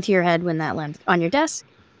was running through your head when that landed on your desk?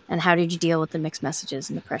 And how did you deal with the mixed messages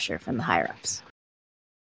and the pressure from the higher-ups?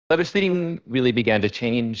 Everything really began to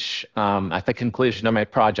change at the conclusion of my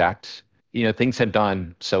project. Things had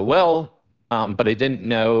gone so well, but I didn't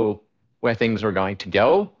know where things were going to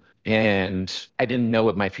go. And I didn't know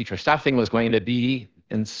what my future staffing was going to be.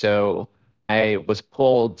 And so I was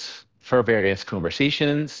pulled for various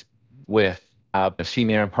conversations with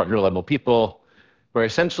senior and partner level people, where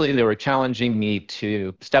essentially they were challenging me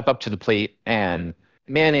to step up to the plate and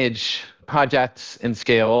manage projects and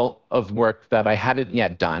scale of work that I hadn't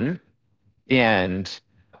yet done. And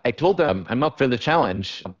I told them I'm up for the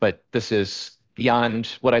challenge, but this is beyond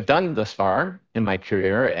what I've done thus far in my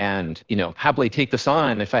career, and happily take this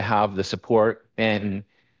on if I have the support and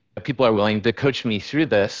people are willing to coach me through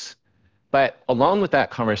this. But along with that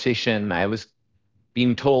conversation, I was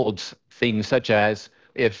being told things such as,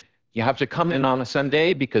 if you have to come in on a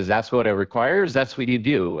Sunday because that's what it requires, that's what you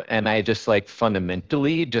do. And I just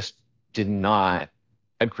fundamentally just did not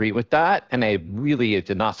agree with that. And it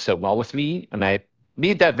did not sit well with me. And I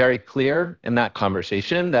made that very clear in that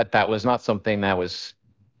conversation that was not something that was,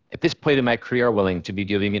 at this point in my career, willing to be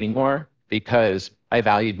doing anymore, because I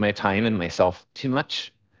valued my time and myself too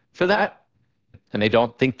much for that. And I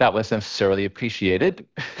don't think that was necessarily appreciated,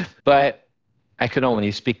 but I could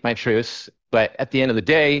only speak my truth. But at the end of the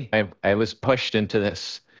day, I was pushed into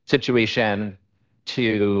this situation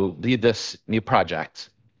to lead this new project.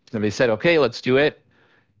 And they said, okay, let's do it.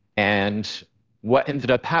 And what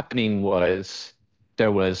ended up happening was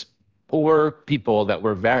there was 4 people that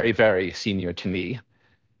were very, very senior to me.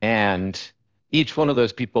 And each one of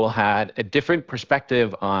those people had a different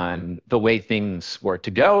perspective on the way things were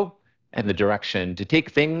to go and the direction to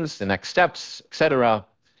take things, the next steps, et cetera.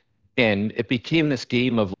 And it became this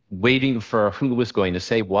game of waiting for who was going to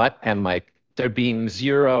say what, and there being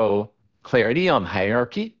zero clarity on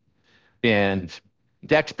hierarchy, and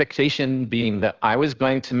the expectation being that I was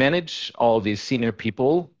going to manage all of these senior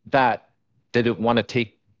people that didn't want to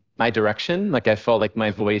take my direction. I felt like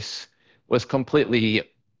my voice was completely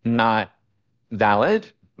not valid.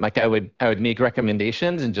 I would make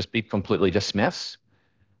recommendations and just be completely dismissed.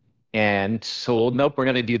 And so, nope, we're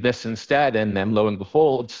going to do this instead. And then lo and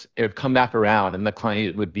behold, it would come back around and the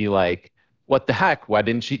client would be like, what the heck? Why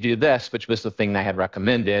didn't you do this? Which was the thing I had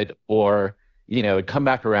recommended. Or, it'd come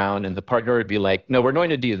back around and the partner would be like, no, we're going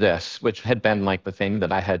to do this, which had been the thing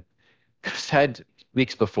that I had said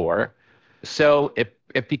weeks before. So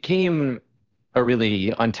it became a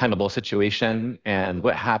really untenable situation. And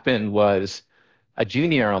what happened was a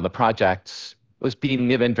junior on the project was being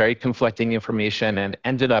given very conflicting information and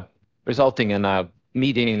ended up resulting in a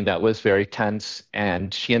meeting that was very tense,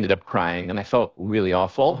 and she ended up crying, and I felt really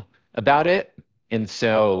awful about it. And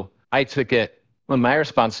so I took it on my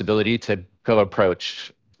responsibility to go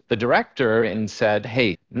approach the director and said,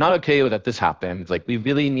 hey, not okay that this happened. We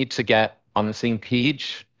really need to get on the same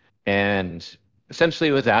page. And essentially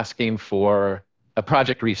was asking for a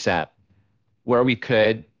project reset where we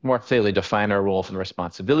could more clearly define our roles and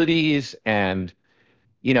responsibilities and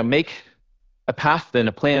make a path and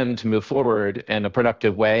a plan to move forward in a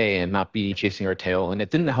productive way and not be chasing our tail. And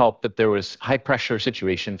it didn't help that there was high pressure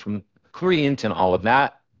situation from client and all of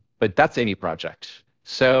that, but that's any project.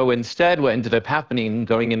 So instead, what ended up happening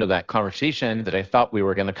going into that conversation that I thought we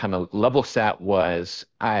were going to kind of level set was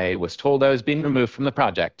I was told I was being removed from the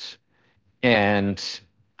project. And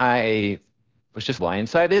I was just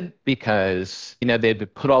blindsided because,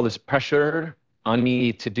 they'd put all this pressure on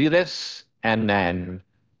me to do this. And then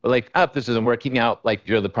we're like, oh, this isn't working out. Like,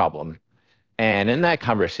 you're the problem. And in that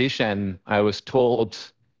conversation, I was told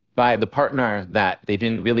by the partner that they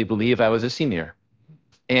didn't really believe I was a senior.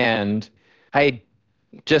 And I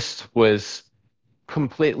just was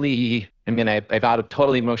completely, I got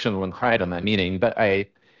totally emotional and cried on that meeting, but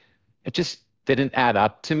it just didn't add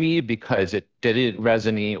up to me because it didn't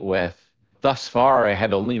resonate with, thus far, I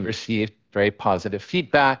had only received very positive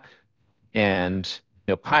feedback. And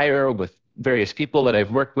prior with various people that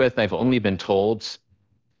I've worked with, I've only been told,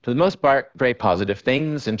 for the most part, very positive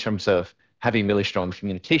things in terms of having really strong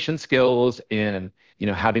communication skills and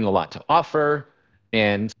having a lot to offer.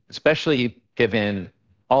 And especially given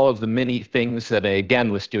all of the many things that I, again,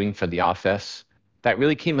 was doing for the office, that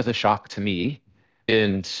really came as a shock to me.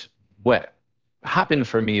 And what happened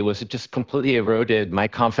for me was it just completely eroded my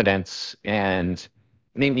confidence and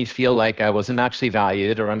made me feel like I wasn't actually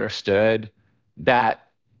valued or understood, that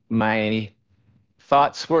my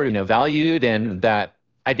thoughts were, valued, and that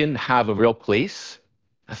I didn't have a real place.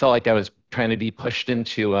 I felt like I was trying to be pushed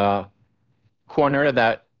into a corner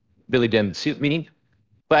that really didn't suit me.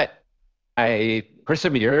 But I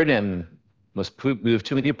persevered and was moved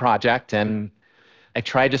to a new project, and I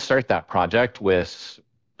tried to start that project with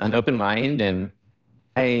an open mind, and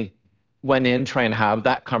I went in trying to have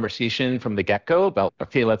that conversation from the get-go about,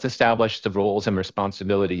 okay, let's establish the roles and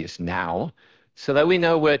responsibilities now so that we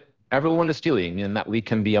know what everyone is doing and that we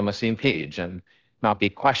can be on the same page and not be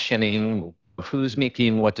questioning who's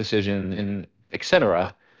making what decision and et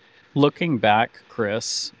cetera. Looking back,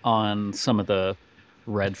 Chris, on some of the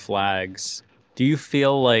red flags, do you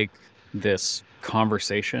feel like this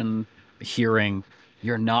conversation, hearing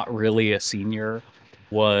you're not really a senior,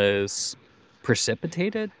 was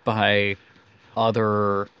precipitated by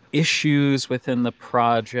other issues within the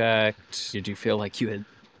project? Did you feel like you had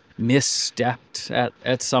misstepped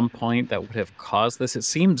at some point that would have caused this? It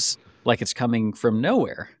seems like it's coming from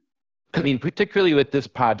nowhere. Particularly with this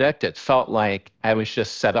project, it felt like I was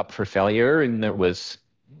just set up for failure, and there was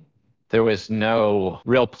no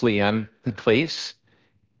real plan in place.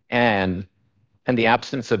 And in the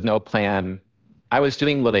absence of no plan, I was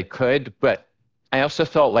doing what I could, but I also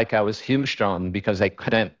felt like I was hamstrung because I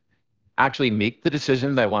couldn't actually make the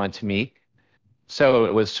decisions I wanted to make. So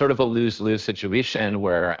it was sort of a lose-lose situation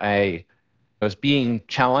where I was being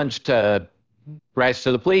challenged to rise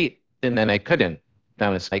to the plate, and then I couldn't. I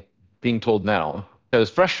was like being told no. It was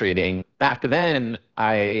frustrating. Back then,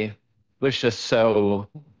 I was just so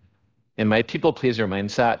in my people pleaser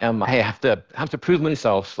mindset. I have to prove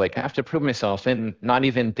myself. Like, I have to prove myself, and not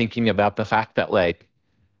even thinking about the fact that like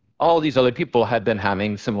all these other people had been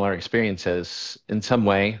having similar experiences in some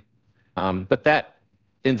way. But that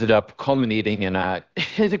ended up culminating in a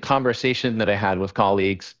conversation that I had with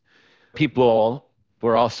colleagues. People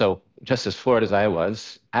were also just as floored as I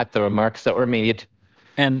was at the remarks that were made.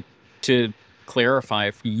 And to clarify,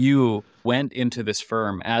 if you went into this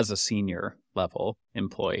firm as a senior level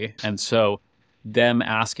employee, and so them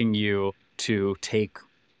asking you to take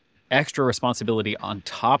extra responsibility on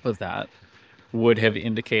top of that would have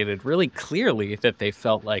indicated really clearly that they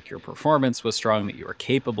felt like your performance was strong, that you were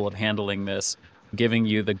capable of handling this, giving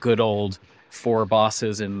you the good old 4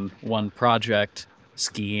 bosses in one project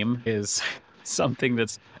scheme is something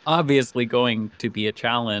that's obviously going to be a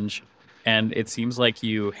challenge. And it seems like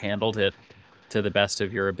you handled it to the best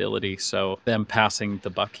of your ability. So them passing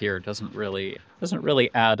the buck here doesn't really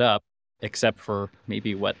add up, except for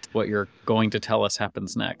maybe what you're going to tell us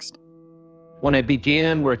happens next. When I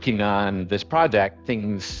began working on this project,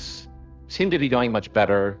 things seemed to be going much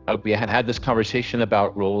better. We had this conversation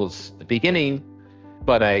about roles at the beginning,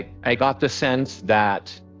 but I got the sense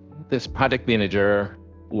that this project manager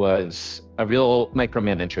was a real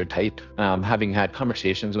micromanager type, having had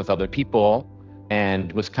conversations with other people,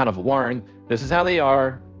 and was kind of warned, this is how they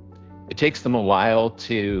are. It takes them a while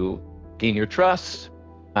to gain your trust.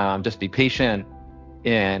 Just be patient,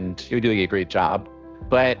 and you're doing a great job.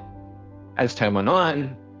 But as time went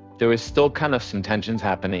on, there was still kind of some tensions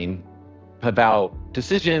happening about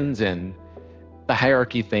decisions, and the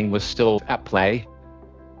hierarchy thing was still at play.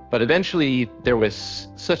 But eventually there was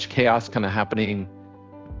such chaos kind of happening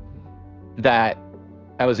that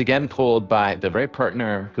I was again pulled by the very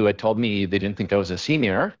partner who had told me they didn't think I was a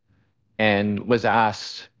senior, and was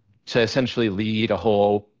asked to essentially lead a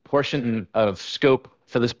whole portion of scope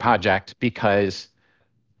for this project because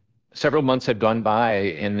several months had gone by,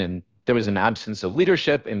 and then there was an absence of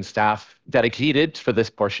leadership and staff dedicated for this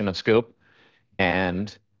portion of scope.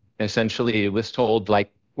 And essentially it was told,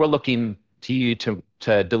 like, we're looking to you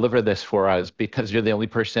to deliver this for us because you're the only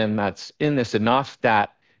person that's in this enough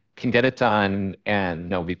that can get it done,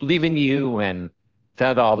 and we believe in you and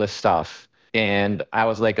that all this stuff. And I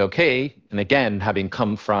was like, okay. And again, having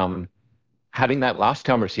come from having that last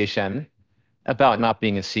conversation about not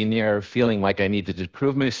being a senior, feeling like I needed to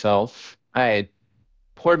prove myself, I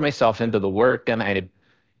poured myself into the work, and I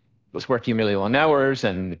was working really long hours,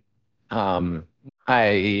 and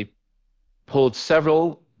I pulled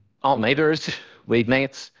several all-nighters, late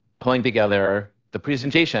nights, pulling together the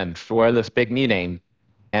presentation for this big meeting,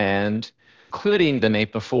 and including the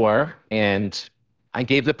night before. And I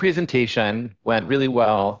gave the presentation, went really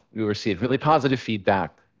well. We received really positive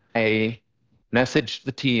feedback. I messaged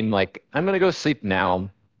the team, like, I'm going to go sleep now.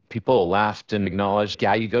 People laughed and acknowledged,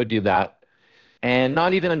 yeah, you go do that. And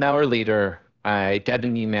not even an hour later, I got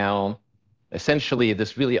an email, essentially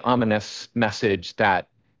this really ominous message that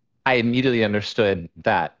I immediately understood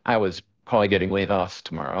that I was probably getting laid off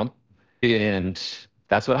tomorrow. And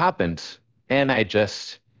that's what happened. And I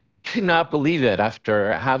just could not believe it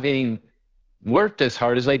after having worked as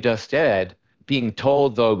hard as I just did, being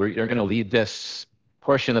told, though, you're going to lead this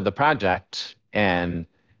portion of the project and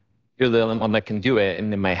you're the only one that can do it.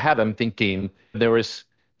 And in my head, I'm thinking there was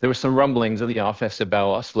some rumblings in the office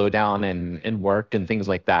about a slowdown in work and things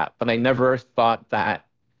like that. But I never thought that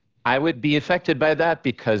I would be affected by that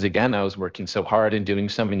because, again, I was working so hard and doing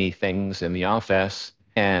so many things in the office.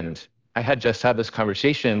 And I had just had this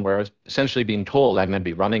conversation where I was essentially being told I'm going to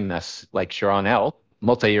be running this, like, Sharon L.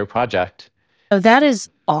 multi-year project. Oh, that is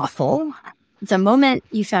awful. The moment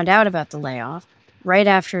you found out about the layoff, right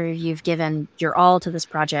after you've given your all to this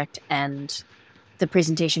project and the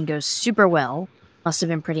presentation goes super well, must have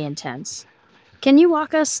been pretty intense. Can you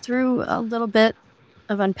walk us through a little bit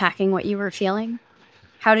of unpacking what you were feeling?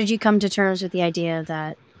 How did you come to terms with the idea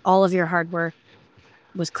that all of your hard work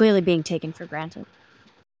was clearly being taken for granted?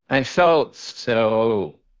 I felt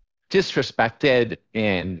so disrespected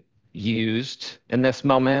and used in this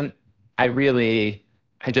moment. I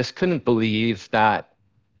just couldn't believe that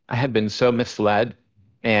I had been so misled,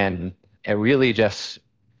 and it really just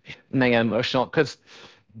made me emotional because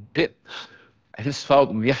I just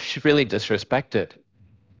felt really disrespected.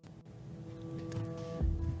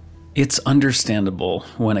 It's understandable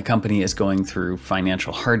when a company is going through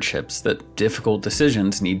financial hardships that difficult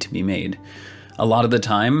decisions need to be made. A lot of the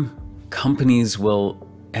time, companies will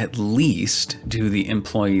at least do the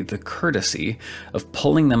employee the courtesy of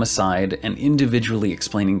pulling them aside and individually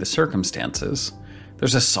explaining the circumstances.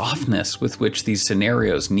 There's a softness with which these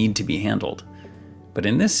scenarios need to be handled. But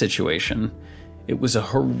in this situation, it was a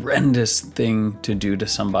horrendous thing to do to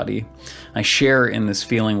somebody. I share in this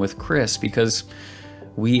feeling with Chris because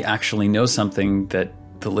we actually know something that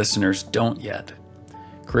the listeners don't yet.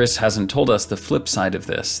 Chris hasn't told us the flip side of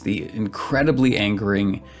this, the incredibly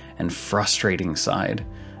angering and frustrating side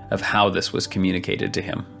of how this was communicated to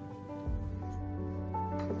him.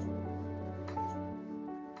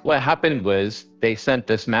 What happened was they sent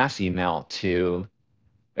this mass email to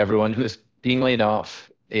everyone who was being laid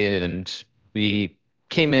off, and we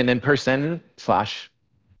came in person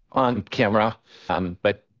 / on camera,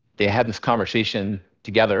 but they had this conversation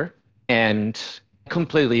together, and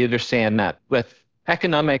completely understand that with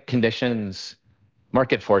economic conditions,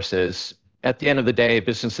 market forces, at the end of the day,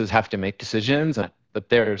 businesses have to make decisions, but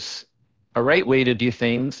there's a right way to do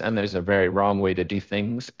things and there's a very wrong way to do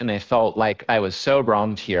things. And I felt like I was so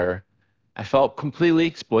wronged here. I felt completely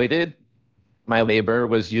exploited. My labor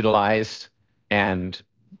was utilized, and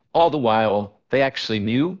all the while, they actually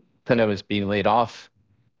knew that I was being laid off.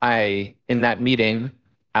 I, in that meeting,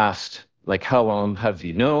 asked, like, how long have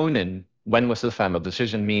you known and when was the final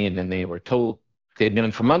decision made? And they were told they'd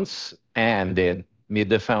known for months and they'd made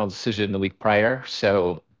the final decision the week prior.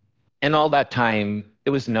 So in all that time, it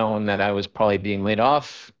was known that I was probably being laid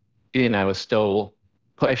off, and I was still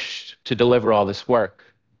pushed to deliver all this work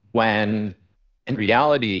when in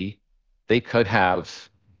reality, they could have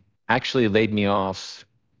actually laid me off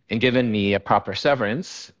and given me a proper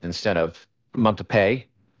severance instead of a month of pay.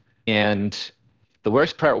 And the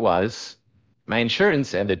worst part was my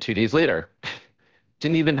insurance ended 2 days later.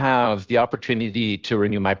 Didn't even have the opportunity to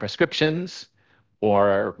renew my prescriptions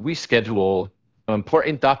or reschedule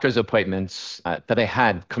important doctor's appointments that I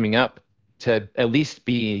had coming up to at least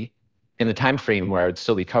be in the time frame where I would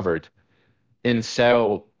still be covered. And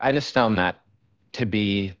so I just found that to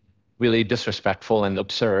be really disrespectful and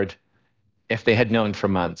absurd. If they had known for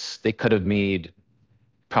months, they could have made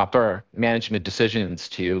proper management decisions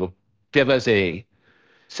to give us a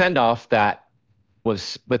send-off that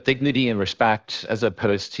was with dignity and respect, as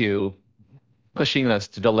opposed to pushing us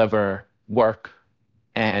to deliver work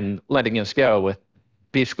and letting us go with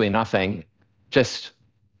basically nothing, just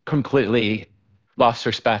completely lost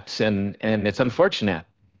respect. And it's unfortunate,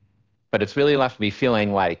 but it's really left me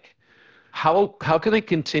feeling like, how can I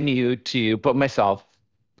continue to put myself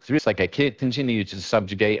through? It's like I can't continue to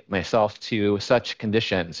subjugate myself to such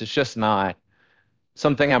conditions. It's just not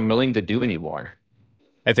something I'm willing to do anymore.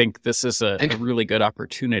 I think this is a really good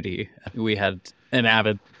opportunity. We had an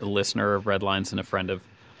avid listener of Redlines and a friend of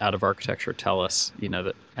Out of Architecture tell us,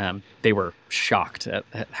 that they were shocked at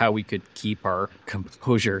how we could keep our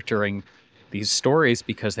composure during these stories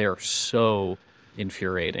because they are so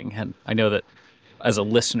infuriating. And I know that as a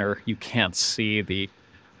listener, you can't see the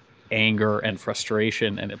anger and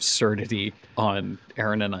frustration and absurdity on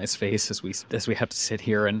Aaron and I's face as we have to sit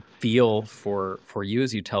here and feel for you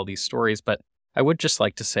as you tell these stories. But I would just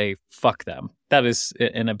like to say, fuck them. That is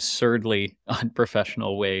an absurdly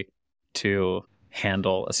unprofessional way to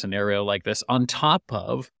handle a scenario like this, on top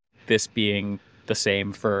of this being the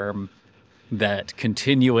same firm that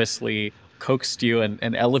continuously coaxed you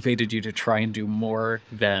and elevated you to try and do more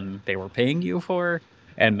than they were paying you for,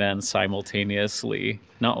 and then simultaneously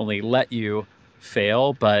not only let you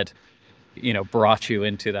fail, but brought you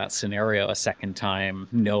into that scenario a second time,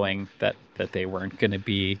 knowing that they weren't going to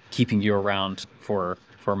be keeping you around for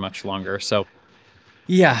much longer. So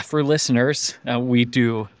yeah, for listeners, we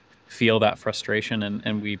do feel that frustration,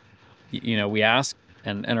 and we ask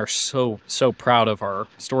and are so proud of our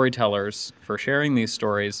storytellers for sharing these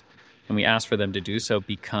stories. And we ask for them to do so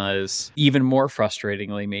because, even more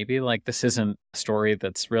frustratingly, maybe, like, this isn't a story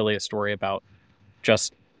that's really a story about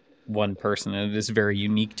just one person, and it is very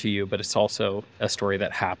unique to you, but it's also a story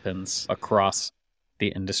that happens across the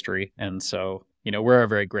industry. And so, we're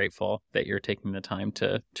very grateful that you're taking the time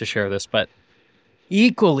to share this, but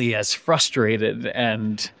equally as frustrated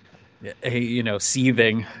and,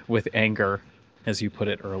 seething with anger, as you put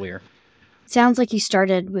it earlier. Sounds like you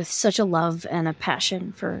started with such a love and a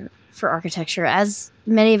passion for architecture, as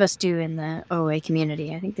many of us do in the OA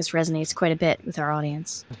community. I think this resonates quite a bit with our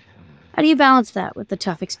audience. How do you balance that with the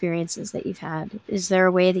tough experiences that you've had? Is there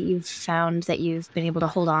a way that you've found that you've been able to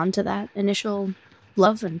hold on to that initial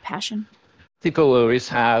love and passion? People always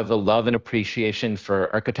have a love and appreciation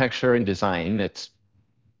for architecture and design. It's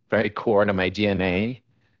very core to my DNA.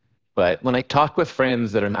 But when I talk with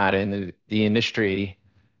friends that are not in the industry,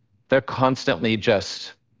 they're constantly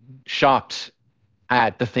just shocked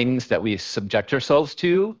at the things that we subject ourselves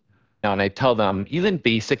to. And I tell them even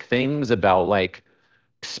basic things about, like,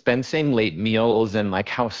 expensing late meals and, like,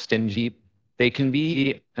 how stingy they can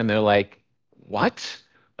be. And they're like, what?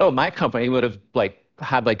 Oh, my company would have, like,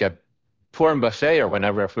 had, like, a foreign buffet or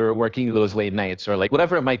whatever if we were working those late nights, or, like,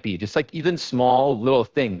 whatever it might be. Just, like, even small little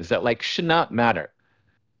things that, like, should not matter.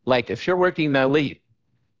 Like, if you're working that late,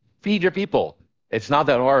 feed your people. It's not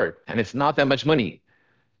that hard, and it's not that much money.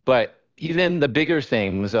 But even the bigger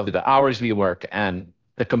things of the hours we work and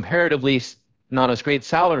the comparatively not as great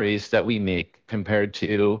salaries that we make compared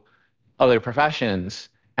to other professions,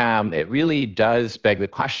 it really does beg the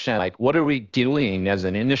question, like, what are we doing as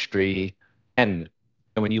an industry? And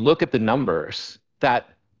when you look at the numbers that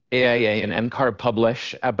AIA and NCAR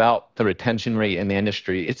publish about the retention rate in the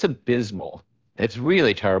industry, it's abysmal. It's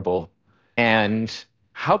really terrible. And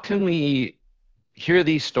how can we hear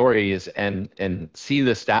these stories and see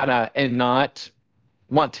this data and not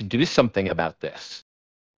want to do something about this?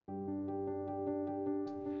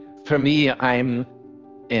 For me, I'm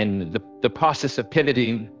in the process of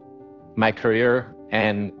pivoting my career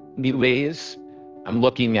and new ways. I'm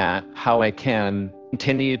looking at how I can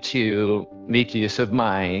continue to make use of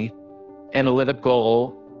my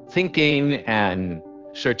analytical thinking and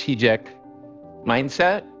strategic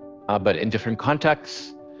mindset, but in different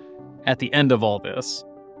contexts. At the end of all this,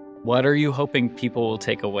 what are you hoping people will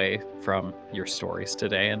take away from your stories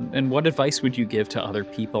today? And what advice would you give to other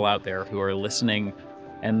people out there who are listening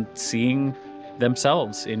and seeing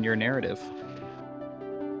themselves in your narrative?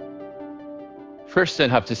 First, I'd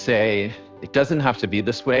have to say, it doesn't have to be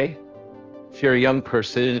this way. If you're a young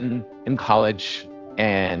person in college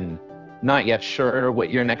and not yet sure what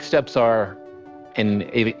your next steps are, and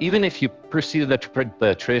even if you pursue the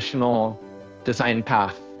traditional design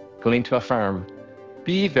path, going to a firm,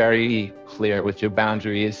 be very clear with your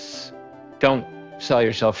boundaries. Don't sell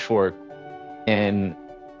yourself short, and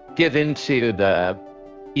give into the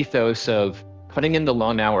ethos of putting in the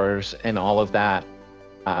long hours and all of that,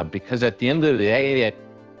 because at the end of the day, it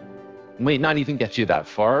may not even get you that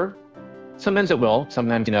far. Sometimes it will.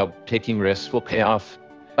 Sometimes, taking risks will pay off.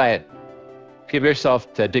 But give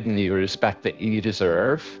yourself the dignity or respect that you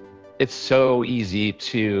deserve. It's so easy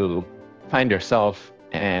to find yourself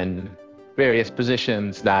in various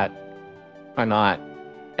positions that are not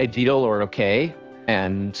ideal or okay.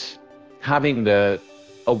 And having the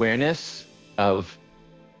awareness of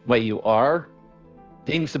what you are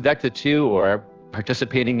being subjected to or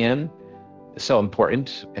participating in is so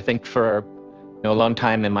important. I think for a long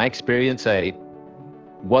time in my experience, I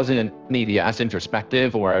wasn't maybe as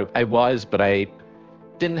introspective, or I was, but I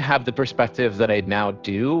didn't have the perspective that I now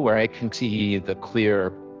do, where I can see the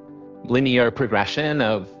clear linear progression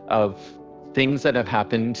of things that have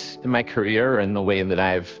happened in my career and the way that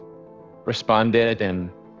I've responded.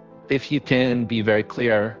 And if you can be very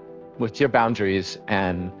clear with your boundaries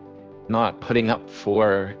and not putting up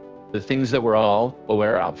for the things that we're all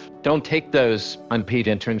aware of, don't take those unpaid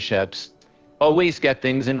internships. Always get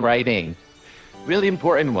things in writing. Really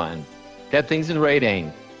important one. Get things in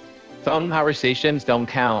writing. Phone conversations don't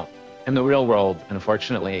count in the real world,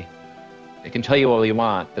 unfortunately. They can tell you all you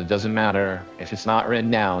want, but it doesn't matter if it's not written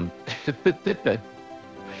down.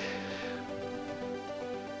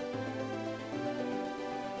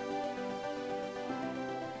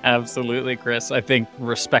 Absolutely, Chris. I think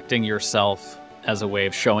respecting yourself as a way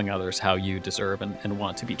of showing others how you deserve and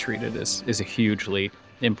want to be treated is a hugely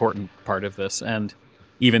important part of this. And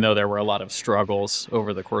even though there were a lot of struggles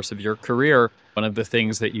over the course of your career, one of the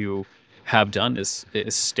things that you have done is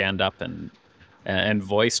stand up and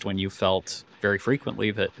voiced when you felt very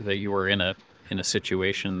frequently that you were in a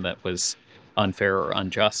situation that was unfair or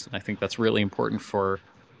unjust. And I think that's really important for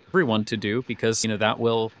everyone to do, because that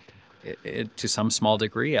will, to some small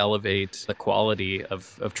degree, elevate the quality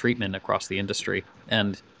of treatment across the industry.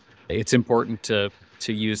 And it's important to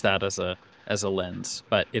use that as a lens,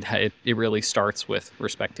 but it really starts with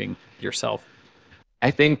respecting yourself.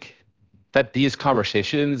 I think that these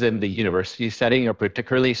conversations in the university setting are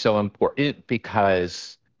particularly so important,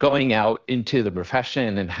 because going out into the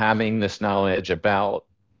profession and having this knowledge about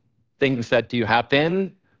things that do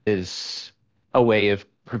happen is a way of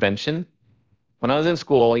prevention. When I was in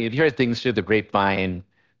school, you'd hear things through the grapevine,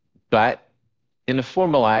 but in a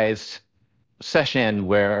formalized session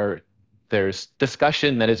where there's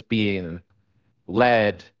discussion that is being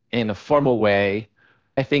led in a formal way,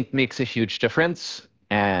 I think makes a huge difference.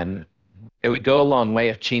 And it would go a long way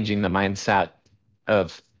of changing the mindset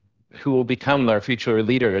of who will become our future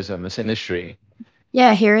leaders in this industry.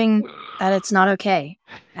 Yeah, hearing that it's not okay.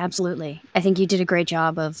 Absolutely. I think you did a great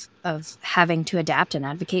job of having to adapt and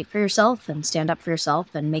advocate for yourself and stand up for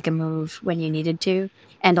yourself and make a move when you needed to.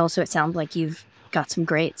 And also, it sounds like you've got some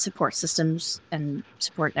great support systems and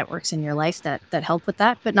support networks in your life that help with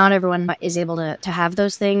that. But not everyone is able to have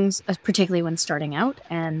those things, particularly when starting out.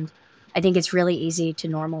 And I think it's really easy to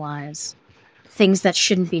normalize things that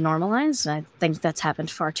shouldn't be normalized. I think that's happened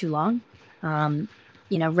far too long.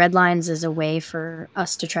 Redlines is a way for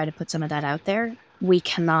us to try to put some of that out there. We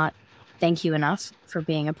cannot thank you enough for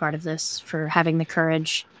being a part of this, for having the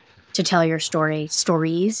courage to tell your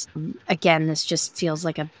stories. Again, this just feels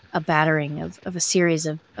like a battering of a series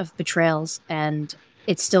of betrayals, and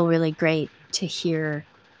it's still really great to hear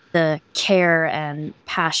the care and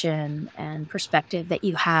passion and perspective that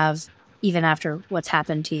you have even after what's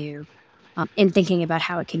happened to you, in thinking about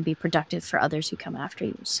how it can be productive for others who come after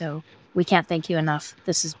you. So we can't thank you enough.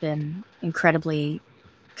 This has been incredibly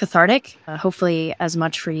cathartic, hopefully as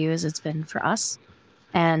much for you as it's been for us.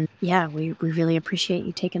 And yeah, we really appreciate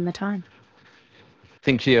you taking the time.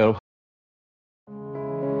 Thank you.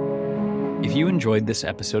 If you enjoyed this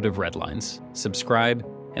episode of Redlines, subscribe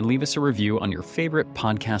and leave us a review on your favorite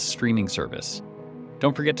podcast streaming service.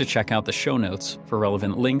 Don't forget to check out the show notes for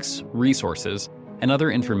relevant links, resources, and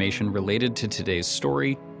other information related to today's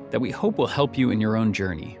story that we hope will help you in your own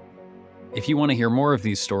journey. If you want to hear more of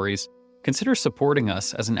these stories, consider supporting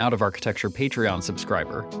us as an Out of Architecture Patreon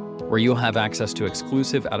subscriber, where you'll have access to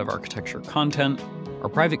exclusive Out of Architecture content, our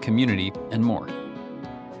private community, and more.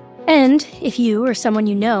 And if you or someone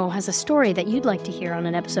you know has a story that you'd like to hear on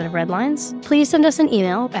an episode of Redlines, please send us an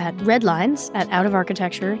email at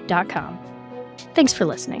redlines@outofarchitecture.com. Thanks for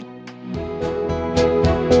listening.